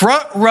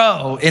front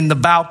row in the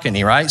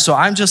balcony, right? So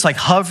I'm just like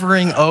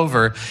hovering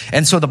over.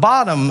 And so the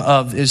bottom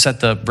is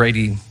at the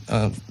Brady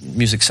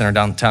Music Center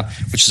downtown,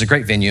 which is a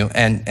great venue.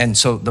 And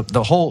so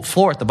the whole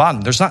floor at the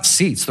bottom, there's not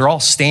seats. They're all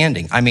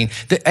standing. I mean,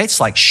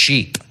 it's like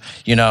sheep,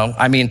 you know?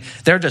 I mean,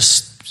 they're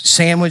just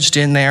sandwiched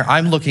in there.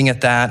 I'm looking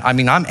at that. I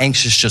mean, I'm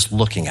anxious just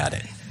looking at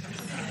it,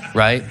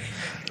 right?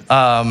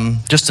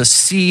 Just a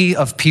sea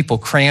of people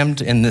crammed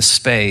in this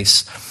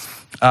space.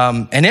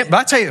 But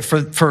I'll tell you,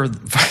 for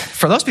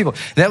those people,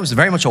 that was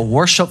very much a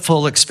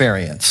worshipful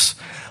experience.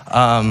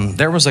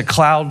 There was a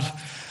cloud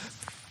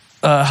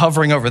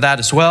hovering over that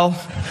as well.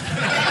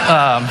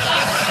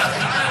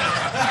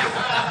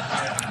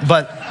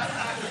 But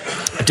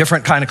a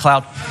different kind of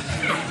cloud.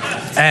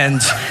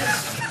 And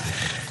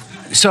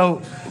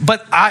so,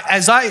 but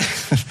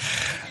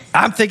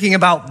I'm thinking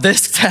about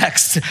this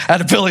text at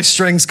a Billy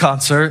Strings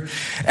concert.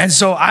 And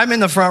so I'm in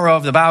the front row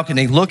of the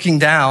balcony looking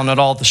down at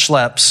all the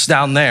schleps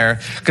down there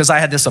because I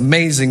had this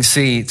amazing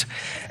seat.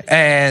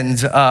 And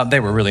they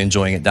were really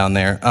enjoying it down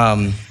there.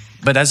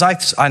 But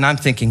I'm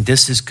thinking,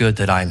 this is good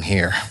that I'm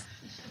here.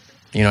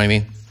 You know what I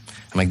mean?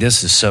 I'm like,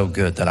 this is so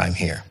good that I'm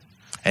here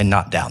and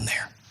not down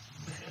there.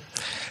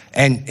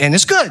 And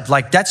it's good.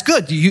 Like, that's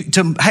good.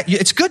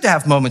 It's good to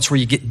have moments where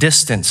you get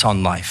distance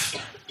on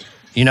life.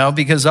 You know,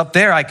 because up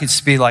there I could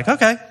be like,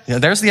 okay, you know,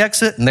 there's the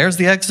exit and there's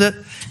the exit,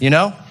 you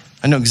know.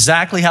 I know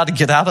exactly how to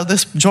get out of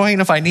this joint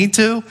if I need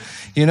to,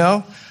 you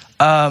know.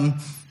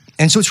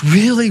 And so it's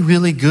really,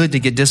 really good to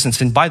get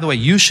distance. And by the way,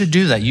 you should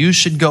do that. You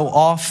should go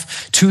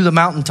off to the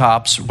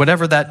mountaintops,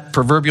 whatever that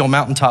proverbial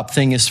mountaintop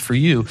thing is for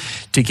you,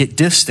 to get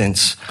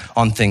distance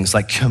on things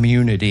like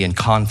community and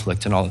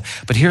conflict and all that.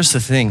 But here's the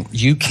thing,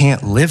 you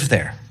can't live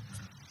there.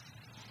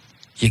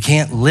 You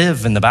can't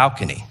live in the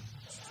balcony.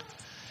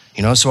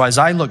 You know, so as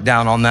I looked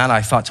down on that,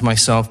 I thought to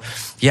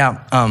myself,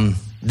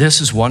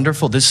 this is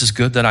wonderful. This is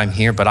good that I'm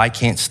here, but I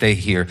can't stay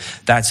here.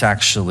 That's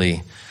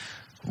actually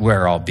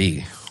where I'll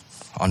be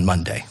on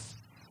Monday.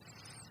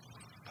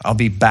 I'll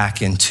be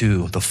back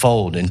into the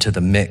fold, into the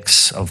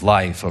mix of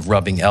life, of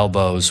rubbing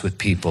elbows with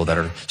people that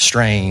are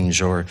strange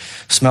or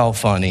smell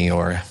funny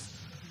or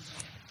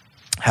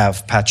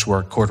have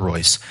patchwork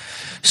corduroys.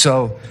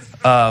 So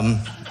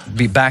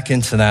be back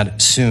into that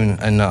soon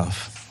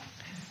enough.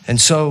 And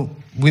so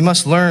we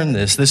must learn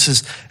this. This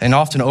is an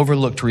often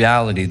overlooked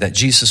reality that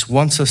Jesus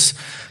wants us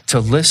to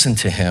listen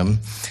to him,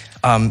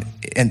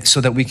 and so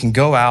that we can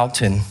go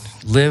out and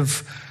live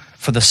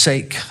for the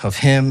sake of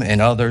him and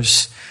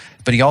others.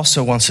 But he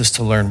also wants us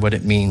to learn what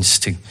it means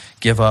to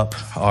give up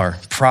our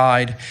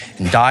pride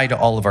and die to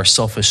all of our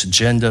selfish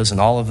agendas and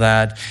all of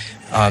that.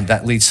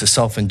 That leads to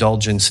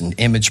self-indulgence and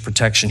image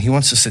protection. He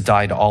wants us to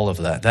die to all of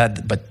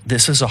that. But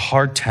this is a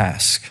hard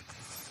task.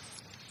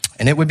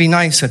 And it would be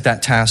nice if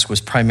that task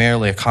was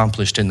primarily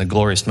accomplished in the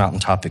glorious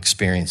mountaintop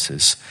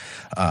experiences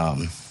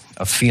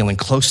of feeling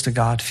close to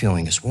God,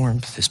 feeling his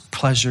warmth, his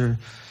pleasure,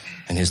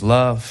 and his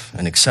love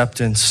and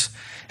acceptance,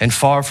 and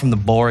far from the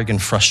boring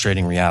and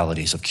frustrating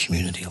realities of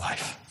community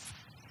life.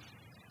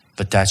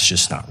 But that's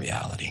just not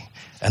reality.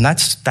 And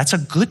that's a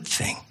good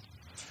thing.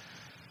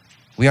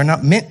 We are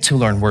not meant to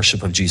learn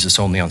worship of Jesus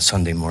only on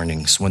Sunday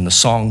mornings when the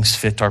songs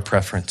fit our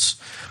preference,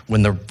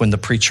 when the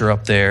preacher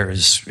up there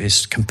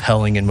is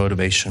compelling and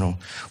motivational.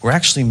 We're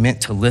actually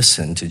meant to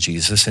listen to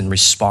Jesus and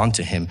respond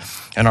to him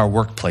in our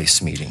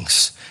workplace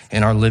meetings,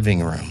 in our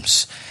living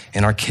rooms,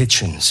 in our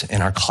kitchens,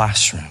 in our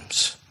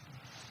classrooms.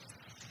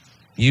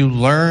 You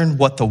learn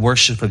what the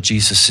worship of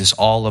Jesus is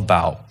all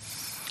about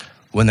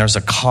when there's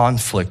a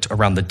conflict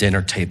around the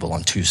dinner table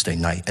on Tuesday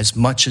night, as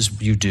much as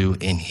you do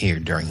in here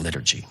during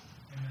liturgy.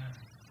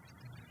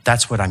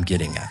 That's what I'm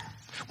getting at.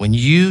 When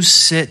you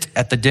sit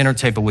at the dinner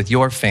table with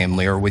your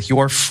family or with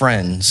your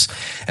friends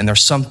and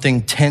there's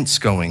something tense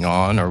going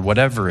on or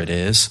whatever it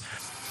is,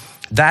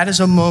 that is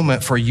a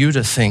moment for you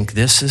to think,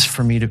 this is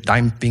for me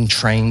I'm being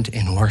trained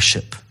in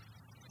worship.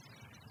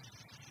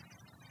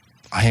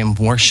 I am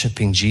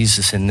worshiping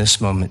Jesus in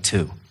this moment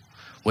too.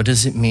 What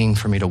does it mean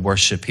for me to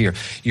worship here?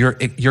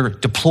 You're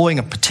deploying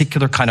a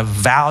particular kind of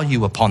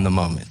value upon the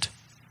moment.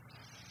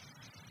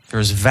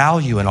 There's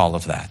value in all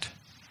of that.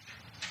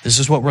 This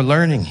is what we're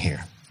learning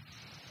here.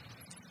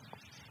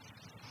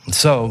 And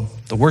so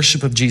the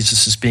worship of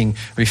Jesus is being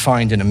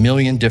refined in a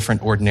million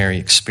different ordinary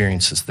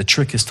experiences. The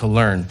trick is to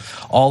learn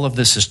all of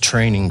this is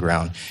training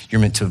ground. You're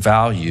meant to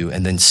value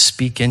and then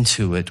speak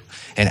into it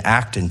and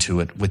act into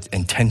it with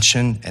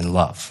intention and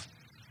love.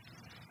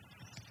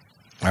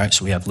 All right,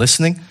 so we have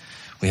listening.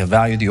 We have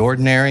value the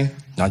ordinary,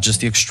 not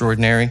just the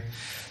extraordinary.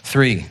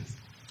 3,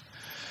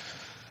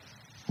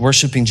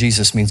 worshiping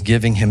Jesus means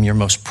giving him your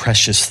most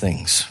precious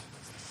things.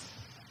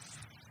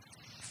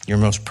 your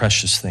most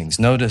precious things.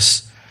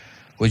 Notice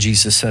what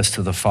Jesus says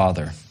to the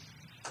Father.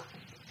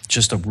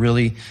 Just a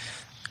really,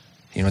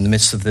 in the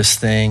midst of this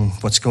thing,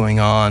 what's going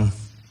on,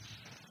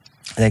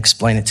 they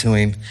explain it to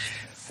him.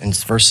 And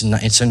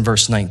it's in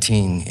verse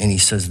 19, and he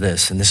says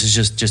this, and this is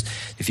just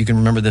if you can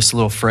remember this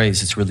little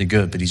phrase, it's really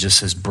good, but he just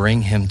says,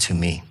 bring him to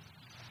me.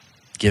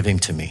 Give him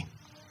to me.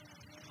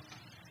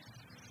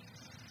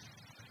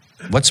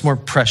 What's more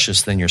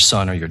precious than your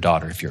son or your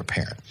daughter if you're a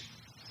parent?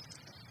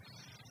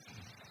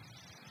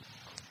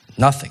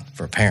 Nothing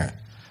for a parent.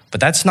 But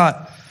that's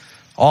not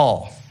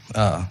all.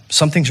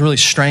 Something really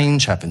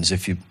strange happens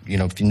if you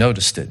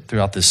noticed it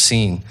throughout this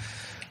scene.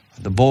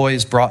 The boy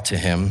is brought to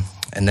him,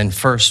 and then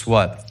first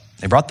what?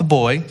 They brought the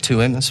boy to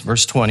him, that's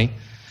verse 20.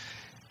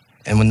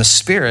 And when the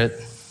spirit,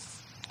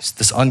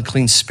 this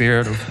unclean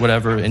spirit or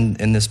whatever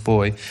in this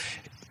boy,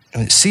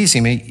 and it sees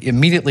him, he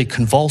immediately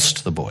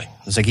convulsed the boy.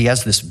 It's like he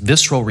has this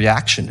visceral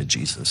reaction to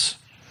Jesus.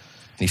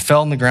 And he fell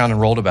on the ground and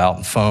rolled about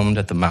and foamed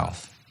at the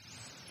mouth.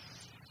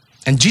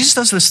 And Jesus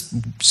does this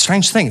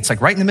strange thing. It's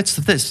like right in the midst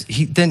of this,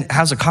 he then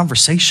has a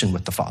conversation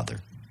with the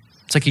Father.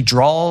 It's like he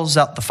draws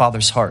out the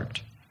Father's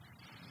heart.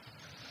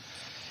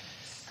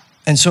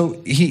 And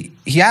so he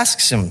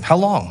asks him, how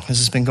long has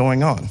this been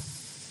going on?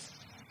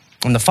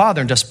 And the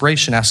Father in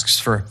desperation asks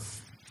for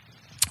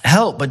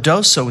help, but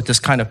does so with this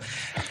kind of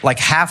like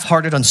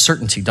half-hearted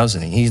uncertainty,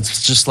 doesn't he?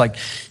 He's just like,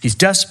 he's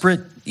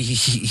desperate.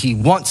 He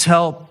wants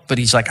help, but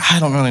he's like, I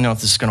don't really know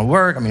if this is going to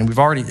work. I mean,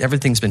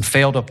 everything's been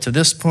failed up to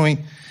this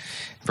point.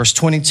 Verse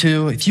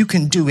 22, if you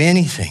can do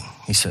anything,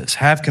 he says,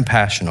 have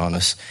compassion on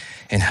us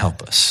and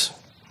help us.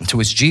 And to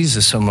which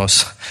Jesus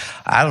almost,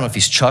 I don't know if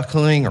he's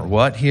chuckling or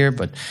what here,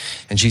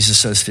 and Jesus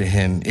says to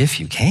him, if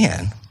you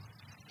can,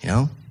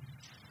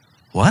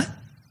 what?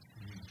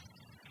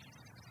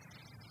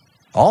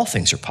 All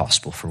things are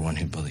possible for one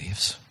who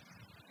believes.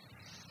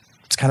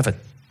 It's kind of a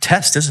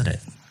test, isn't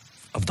it,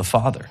 of the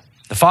Father.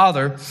 The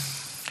Father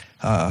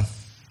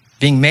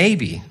being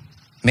maybe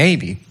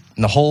in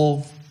the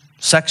whole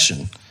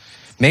section,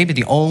 maybe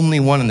the only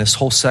one in this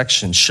whole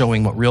section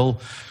showing what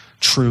real,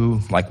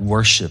 true,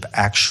 worship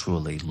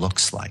actually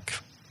looks like.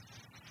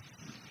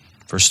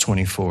 Verse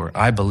 24,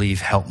 I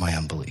believe, help my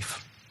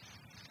unbelief.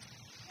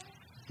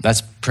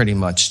 That's pretty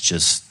much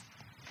just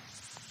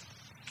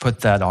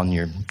put that on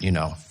your,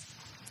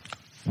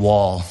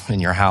 wall in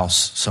your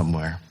house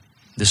somewhere.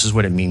 This is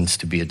what it means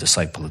to be a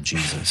disciple of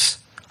Jesus.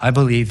 I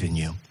believe in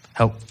you.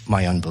 Help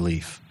my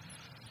unbelief.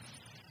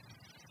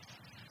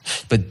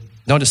 But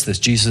notice this,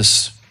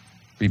 Jesus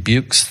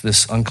rebukes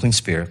this unclean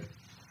spirit.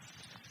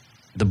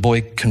 The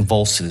boy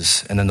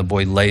convulses, and then the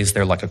boy lays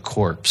there like a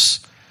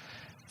corpse.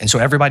 And so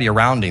everybody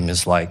around him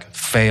is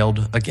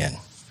failed again.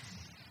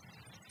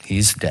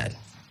 He's dead.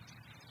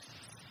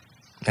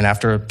 And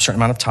after a certain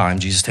amount of time,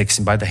 Jesus takes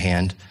him by the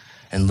hand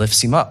and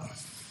lifts him up.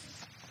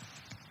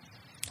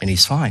 And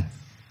he's fine.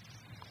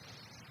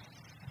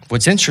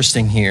 What's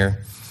interesting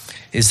here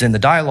is in the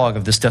dialogue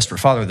of this desperate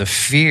father, the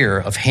fear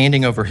of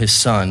handing over his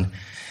son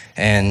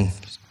and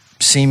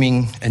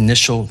seeming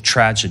initial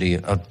tragedy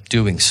of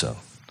doing so.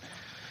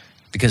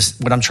 Because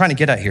what I'm trying to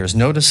get at here is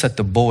notice that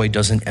the boy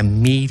doesn't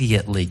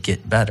immediately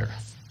get better,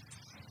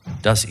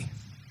 does he?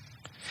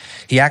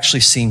 He actually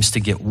seems to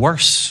get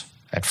worse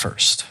at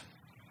first.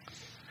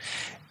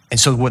 And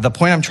so the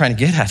point I'm trying to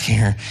get at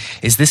here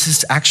is this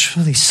is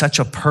actually such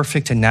a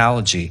perfect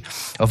analogy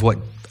of what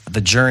the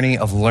journey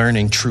of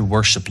learning true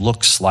worship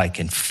looks like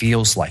and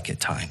feels like at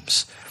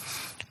times.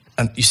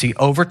 You see,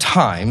 over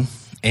time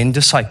in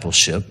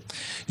discipleship,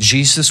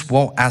 Jesus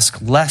won't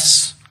ask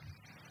less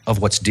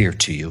of what's dear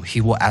to you. He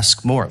will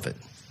ask more of it.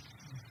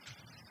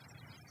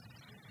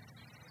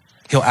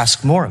 He'll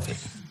ask more of it.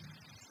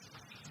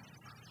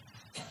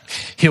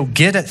 He'll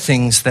get at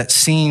things that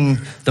seem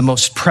the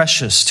most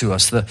precious to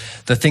us, the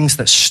things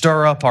that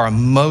stir up our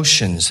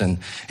emotions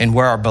and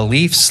where our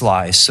beliefs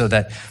lie, so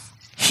that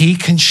he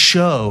can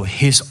show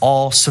his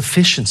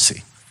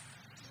all-sufficiency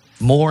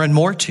more and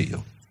more to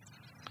you.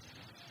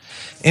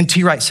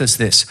 N.T. Wright says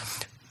this,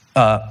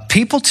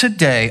 people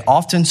today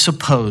often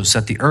suppose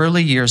that the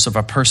early years of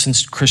a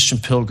person's Christian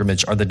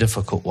pilgrimage are the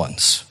difficult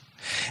ones,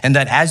 and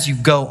that as you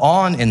go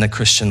on in the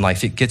Christian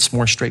life, it gets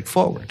more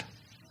straightforward.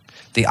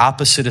 The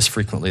opposite is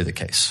frequently the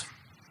case.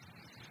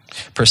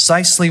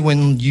 Precisely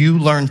when you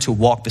learn to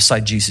walk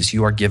beside Jesus,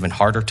 you are given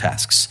harder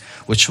tasks,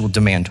 which will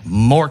demand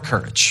more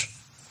courage.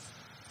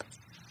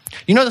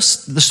 You know the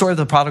story of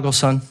the prodigal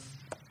son?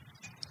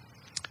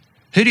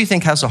 Who do you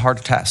think has a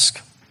harder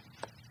task?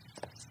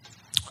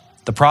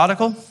 The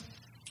prodigal?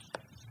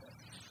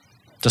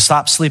 To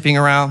stop sleeping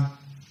around,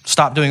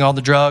 stop doing all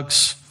the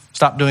drugs,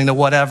 stop doing the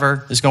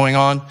whatever is going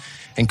on,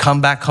 and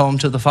come back home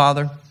to the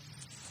Father?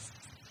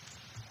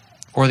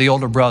 Or the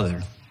older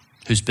brother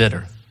who's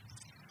bitter?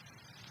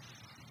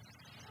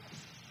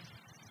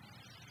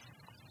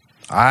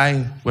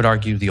 I would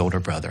argue the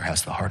older brother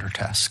has the harder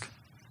task.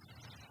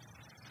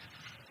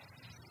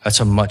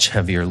 That's a much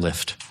heavier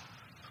lift.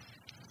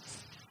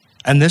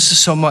 And this is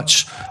so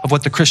much of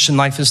what the Christian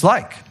life is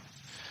like.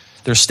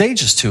 There's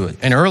stages to it.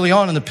 And early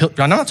on in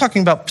I'm not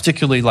talking about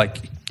particularly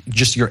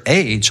just your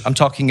age. I'm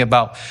talking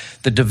about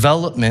the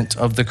development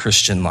of the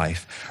Christian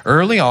life.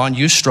 Early on,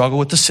 you struggle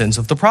with the sins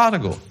of the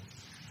prodigal.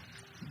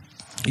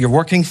 You're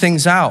working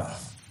things out.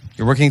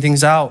 You're working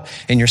things out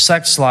in your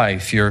sex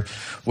life, your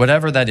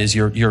whatever that is,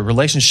 your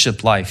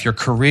relationship life, your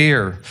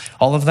career,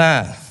 all of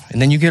that.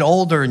 And then you get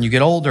older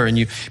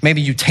and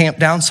maybe you tamp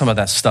down some of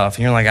that stuff.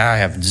 And you're like, I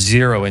have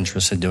zero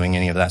interest in doing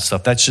any of that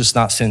stuff. That's just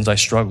not sins I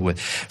struggle with.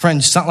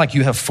 Friends, it's not like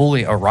you have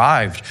fully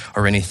arrived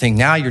or anything.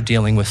 Now you're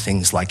dealing with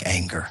things like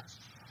anger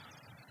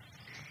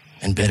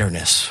and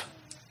bitterness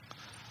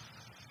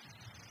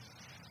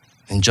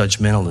and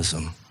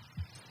judgmentalism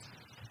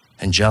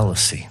and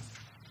jealousy.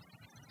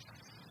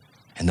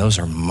 And those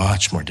are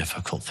much more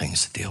difficult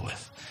things to deal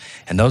with.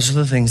 And those are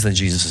the things that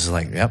Jesus is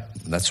like, yep,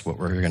 that's what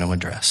we're going to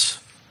address.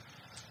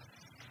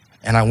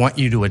 And I want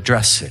you to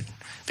address it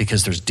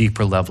because there's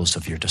deeper levels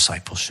of your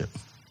discipleship.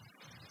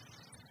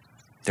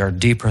 There are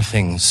deeper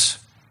things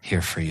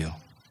here for you.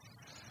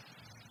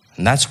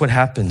 And that's what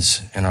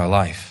happens in our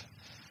life.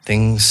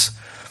 Things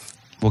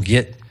will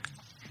get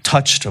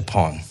touched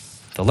upon.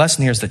 The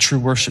lesson here is that true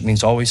worship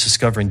means always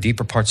discovering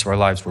deeper parts of our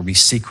lives where we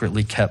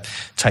secretly kept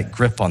tight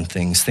grip on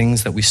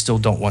things that we still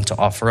don't want to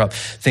offer up,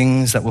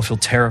 things that will feel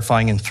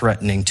terrifying and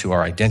threatening to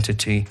our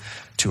identity,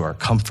 to our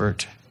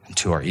comfort, and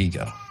to our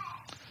ego.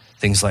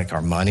 Things like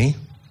our money,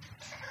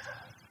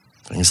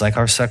 things like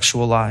our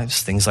sexual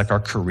lives, things like our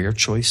career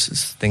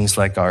choices, things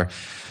like our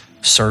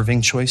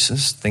serving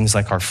choices, things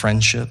like our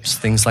friendships,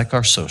 things like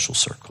our social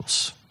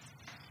circles.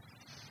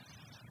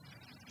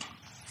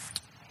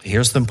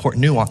 Here's the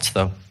important nuance,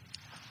 though.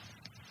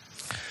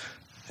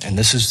 And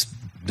this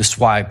is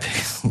why I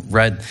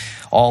read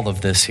all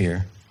of this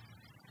here.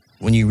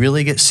 When you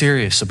really get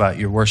serious about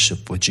your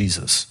worship with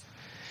Jesus,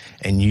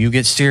 and you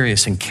get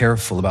serious and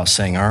careful about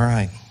saying, all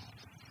right,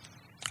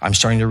 I'm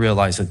starting to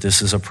realize that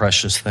this is a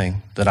precious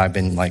thing that I've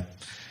been like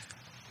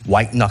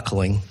white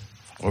knuckling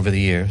over the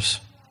years.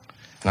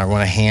 And I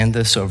want to hand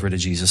this over to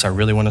Jesus. I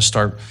really want to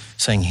start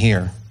saying,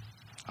 here,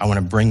 I want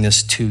to bring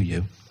this to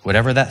you,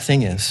 whatever that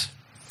thing is.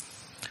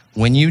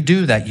 When you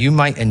do that, you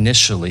might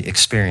initially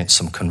experience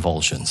some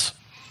convulsions.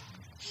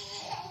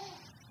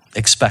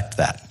 Expect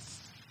that.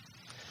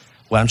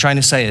 What I'm trying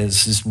to say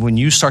is when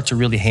you start to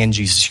really hand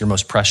Jesus your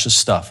most precious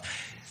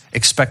stuff,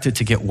 expect it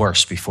to get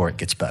worse before it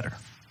gets better.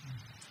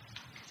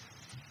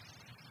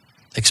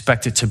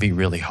 Expect it to be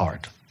really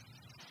hard.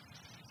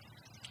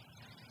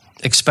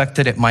 Expect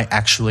that it might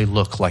actually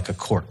look like a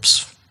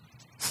corpse.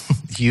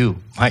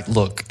 You might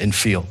look and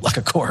feel like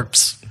a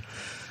corpse.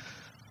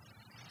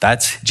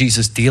 That's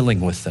Jesus dealing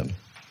with them.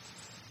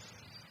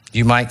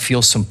 You might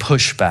feel some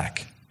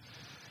pushback,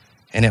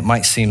 and it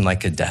might seem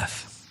like a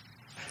death.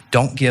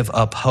 Don't give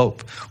up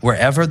hope.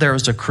 Wherever there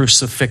is a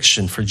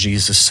crucifixion for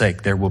Jesus'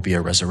 sake, there will be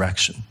a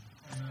resurrection.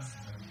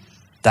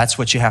 That's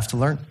what you have to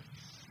learn.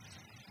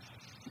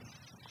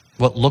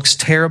 What looks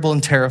terrible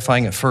and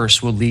terrifying at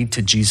first will lead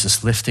to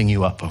Jesus lifting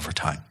you up over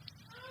time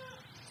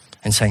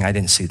and saying, I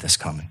didn't see this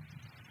coming.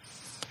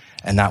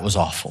 And that was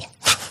awful.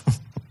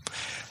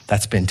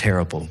 That's been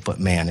terrible,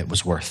 but man, it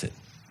was worth it.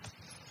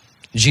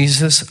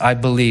 Jesus, I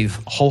believe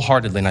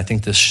wholeheartedly, and I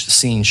think this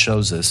scene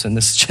shows us, and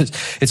this is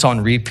just, it's on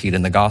repeat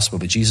in the gospel,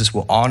 but Jesus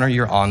will honor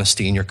your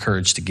honesty and your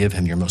courage to give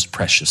him your most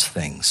precious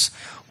things.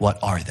 What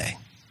are they?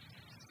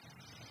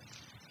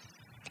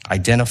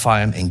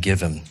 Identify them and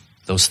give him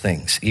those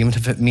things, even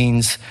if it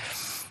means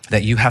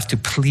that you have to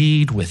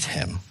plead with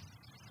him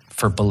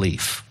for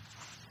belief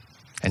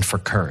and for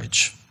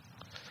courage.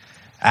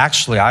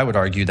 Actually, I would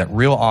argue that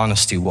real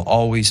honesty will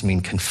always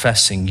mean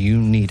confessing you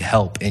need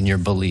help in your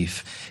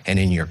belief and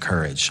in your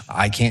courage.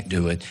 I can't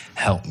do it,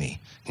 help me.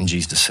 And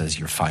Jesus says,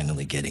 you're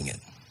finally getting it.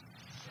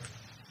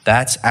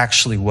 That's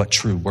actually what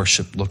true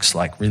worship looks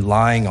like,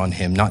 relying on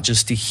him, not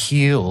just to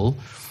heal,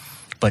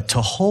 but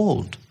to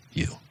hold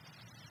you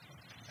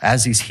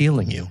as he's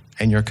healing you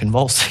and you're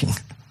convulsing.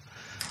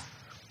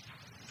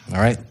 All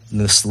right,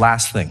 and this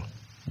last thing,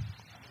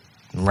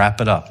 and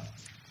wrap it up.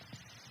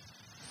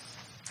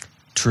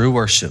 True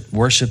worship,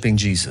 worshiping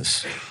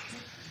Jesus,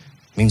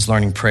 means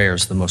learning prayer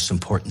is the most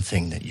important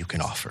thing that you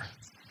can offer.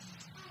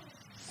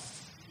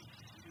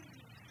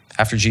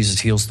 After Jesus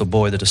heals the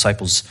boy, the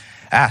disciples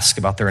ask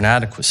about their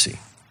inadequacy,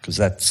 because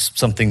that's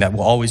something that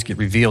will always get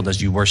revealed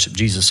as you worship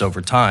Jesus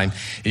over time,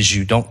 is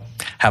you don't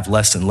have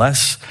less and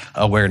less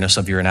awareness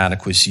of your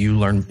inadequacies.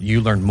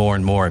 You learn more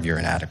and more of your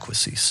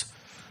inadequacies.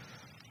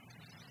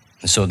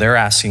 And so they're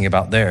asking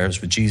about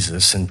theirs with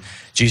Jesus, and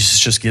Jesus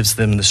just gives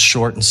them this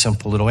short and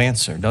simple little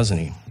answer, doesn't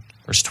he?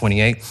 Verse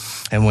 28,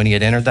 and when he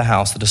had entered the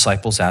house, the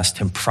disciples asked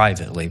him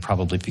privately,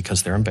 probably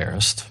because they're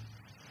embarrassed,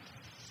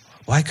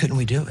 why couldn't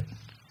we do it?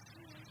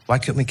 Why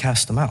couldn't we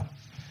cast them out?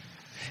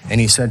 And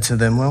he said to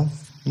them, well,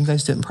 you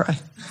guys didn't pray.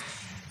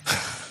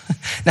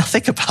 Now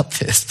think about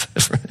this.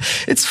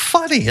 It's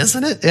funny,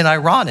 isn't it? And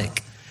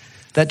ironic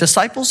that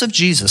disciples of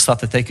Jesus thought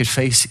that they could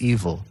face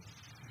evil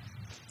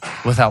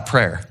without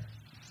prayer.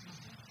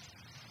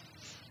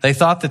 They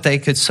thought that they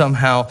could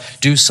somehow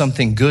do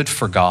something good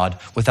for God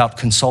without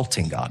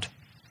consulting God.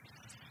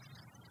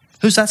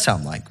 Who's that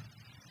sound like?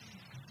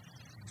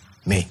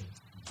 Me.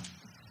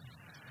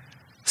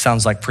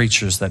 sounds like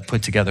preachers that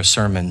put together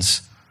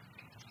sermons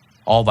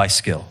all by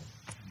skill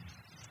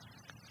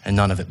and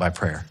none of it by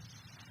prayer.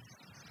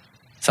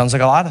 Sounds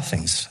like a lot of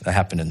things that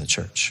happen in the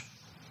church.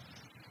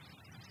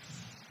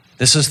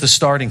 This is the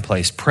starting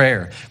place,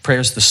 prayer. Prayer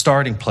is the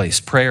starting place.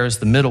 Prayer is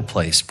the middle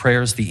place.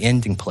 Prayer is the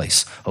ending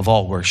place of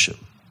all worship.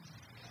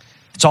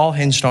 It's all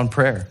hinged on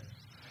prayer.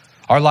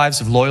 Our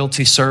lives of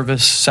loyalty,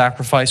 service,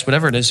 sacrifice,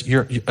 whatever it is,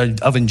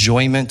 of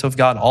enjoyment of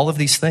God, all of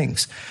these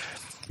things,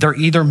 they're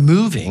either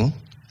moving,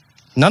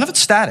 none of it's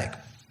static.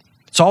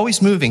 It's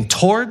always moving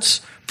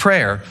towards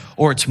prayer,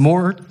 or it's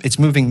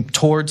moving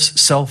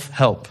towards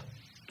self-help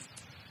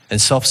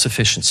and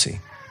self-sufficiency.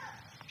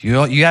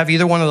 You have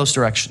either one of those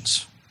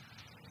directions.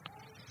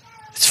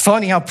 It's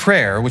funny how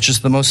prayer, which is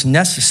the most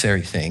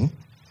necessary thing,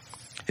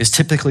 is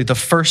typically the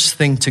first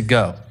thing to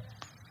go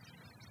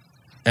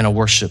in a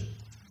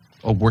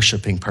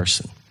worshiping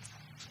person.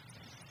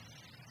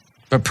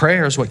 But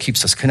prayer is what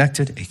keeps us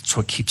connected. It's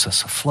what keeps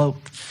us afloat.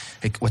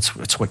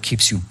 It's what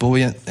keeps you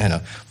buoyant in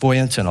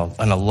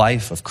a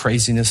life of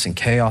craziness and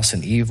chaos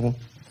and evil.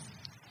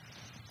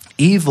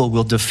 Evil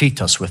will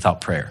defeat us without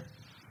prayer.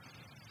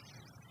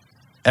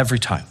 Every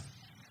time.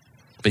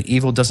 But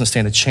evil doesn't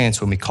stand a chance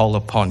when we call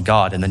upon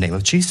God in the name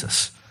of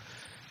Jesus.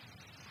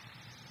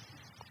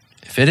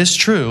 If it is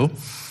true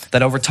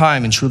that over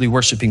time in truly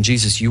worshiping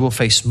Jesus, you will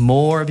face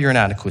more of your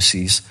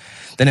inadequacies,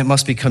 then it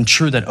must become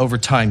true that over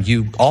time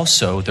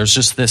there's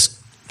just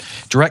this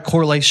direct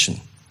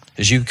correlation.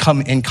 As you come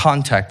in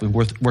contact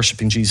with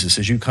worshiping Jesus,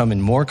 as you come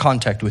in more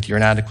contact with your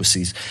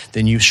inadequacies,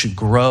 then you should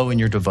grow in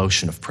your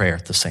devotion of prayer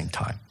at the same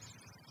time.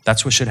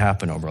 That's what should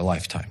happen over a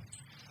lifetime.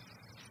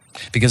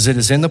 Because it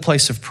is in the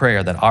place of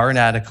prayer that our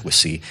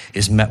inadequacy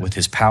is met with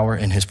his power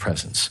and his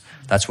presence.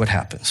 That's what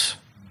happens.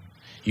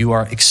 You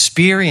are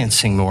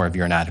experiencing more of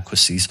your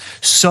inadequacies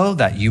so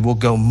that you will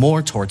go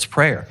more towards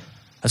prayer.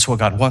 That's what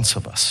God wants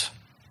of us.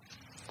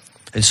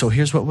 And so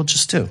here's what we'll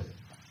just do.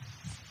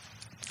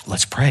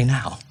 Let's pray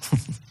now.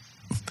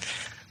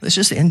 Let's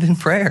just end in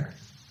prayer.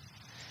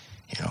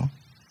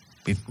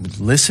 We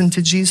listen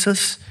to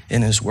Jesus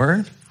in his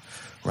word.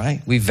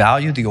 Right? We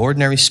value the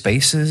ordinary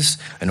spaces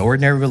and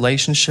ordinary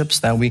relationships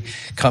that we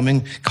come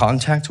in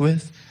contact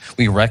with.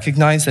 We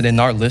recognize that in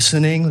our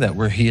listening that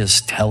he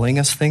is telling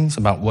us things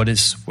about what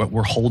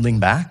we're holding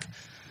back.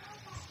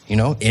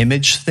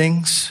 Image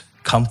things,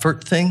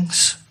 comfort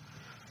things,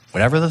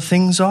 whatever the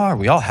things are,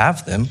 we all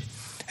have them.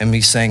 And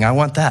he's saying, I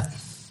want that.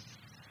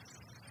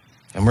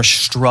 And we're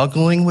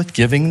struggling with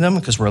giving them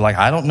because we're like,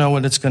 I don't know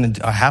what it's going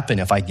to happen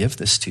if I give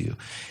this to you.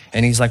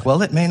 And he's like,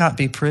 well, it may not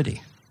be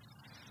pretty,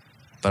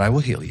 but I will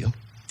heal you.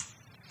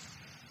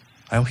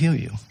 I will heal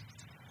you.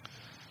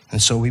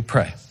 And so we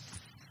pray.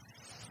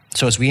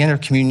 So as we enter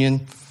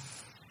communion,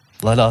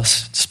 let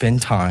us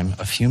spend time,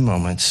 a few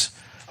moments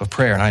of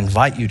prayer. And I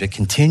invite you to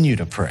continue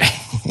to pray.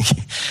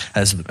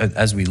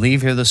 As we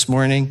leave here this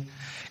morning,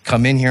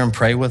 come in here and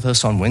pray with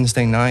us on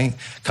Wednesday night.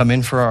 Come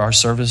in for our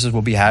services.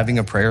 We'll be having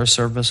a prayer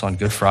service on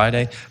Good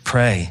Friday.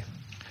 Pray,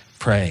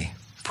 pray,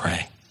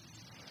 pray.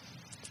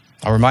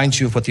 I'll remind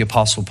you of what the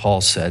Apostle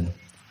Paul said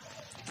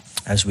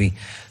as we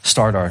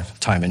start our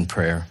time in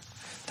prayer,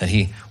 that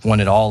he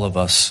wanted all of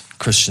us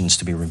Christians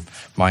to be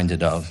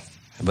reminded of,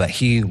 that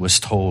he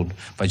was told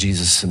by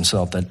Jesus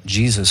himself that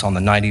Jesus, on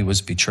the night he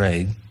was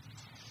betrayed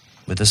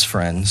with his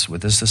friends,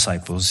 with his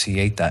disciples, he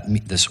ate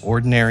this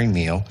ordinary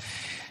meal.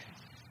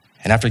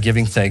 And after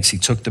giving thanks, he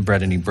took the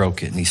bread and he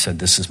broke it. And he said,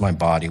 this is my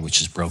body, which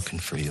is broken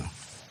for you.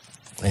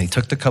 And he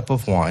took the cup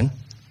of wine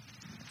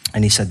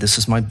and he said, this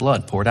is my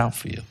blood poured out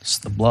for you. This is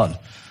the blood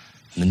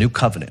in the new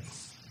covenant.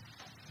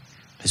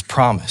 His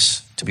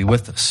promise to be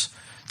with us,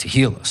 to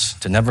heal us,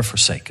 to never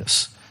forsake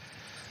us.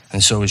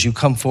 And so as you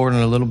come forward in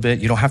a little bit,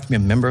 you don't have to be a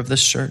member of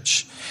this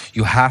church.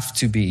 You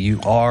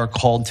are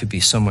called to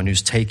be someone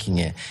who's taking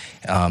it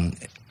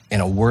in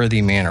a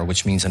worthy manner,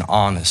 which means an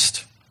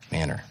honest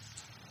manner.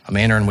 A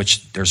manner in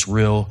which there's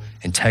real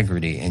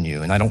integrity in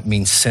you. And I don't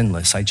mean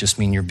sinless. I just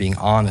mean you're being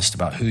honest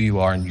about who you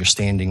are and you're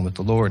standing with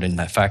the Lord, and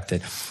the fact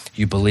that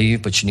you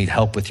believe, but you need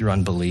help with your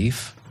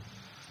unbelief.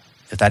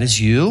 If that is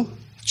you,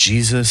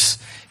 Jesus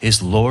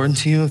is Lord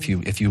to you.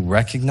 If you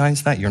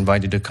recognize that, you're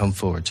invited to come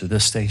forward to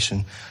this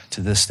station,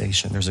 to this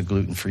station. There's a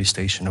gluten-free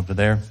station over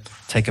there.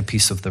 Take a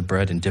piece of the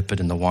bread and dip it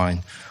in the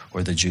wine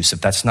or the juice. If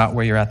that's not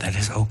where you're at, that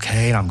is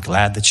okay. I'm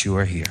glad that you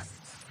are here.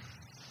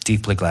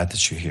 Deeply glad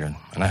that you're here.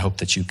 And I hope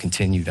that you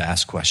continue to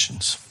ask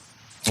questions.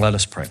 Let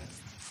us pray.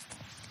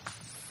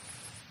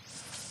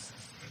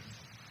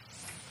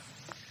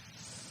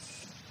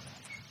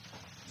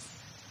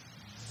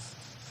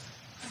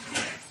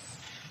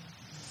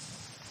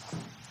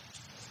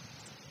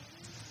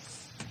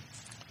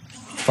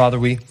 Father,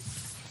 we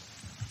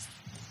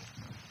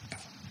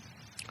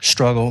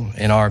struggle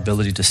in our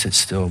ability to sit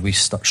still. We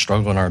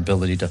struggle in our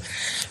ability to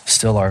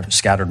still our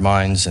scattered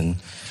minds and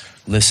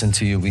listen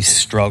to you. We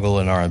struggle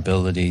in our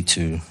ability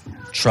to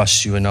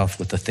trust you enough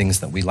with the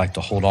things that we like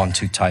to hold on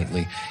to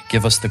tightly.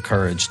 Give us the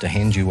courage to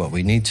hand you what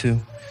we need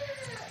to.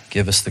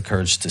 Give us the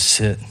courage to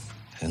sit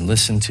and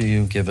listen to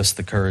you. Give us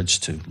the courage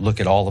to look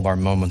at all of our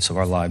moments of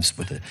our lives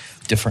with a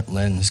different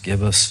lens.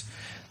 Give us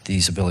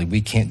these ability.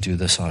 We can't do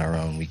this on our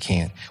own. We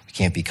can't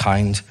be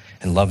kind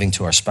and loving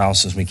to our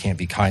spouses. We can't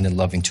be kind and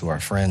loving to our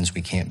friends.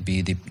 We can't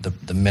be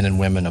the men and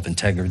women of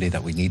integrity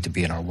that we need to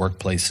be in our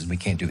workplaces. We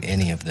can't do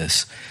any of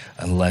this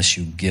unless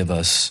you give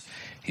us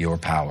your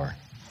power.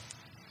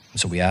 And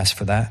so we ask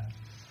for that.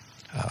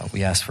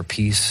 We ask for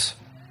peace.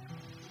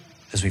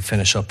 As we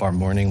finish up our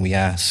morning, we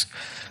ask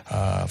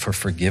for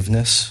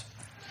forgiveness.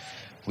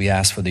 We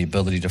ask for the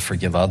ability to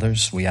forgive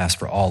others. We ask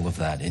for all of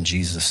that in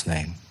Jesus'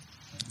 name.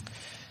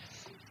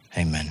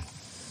 Amen.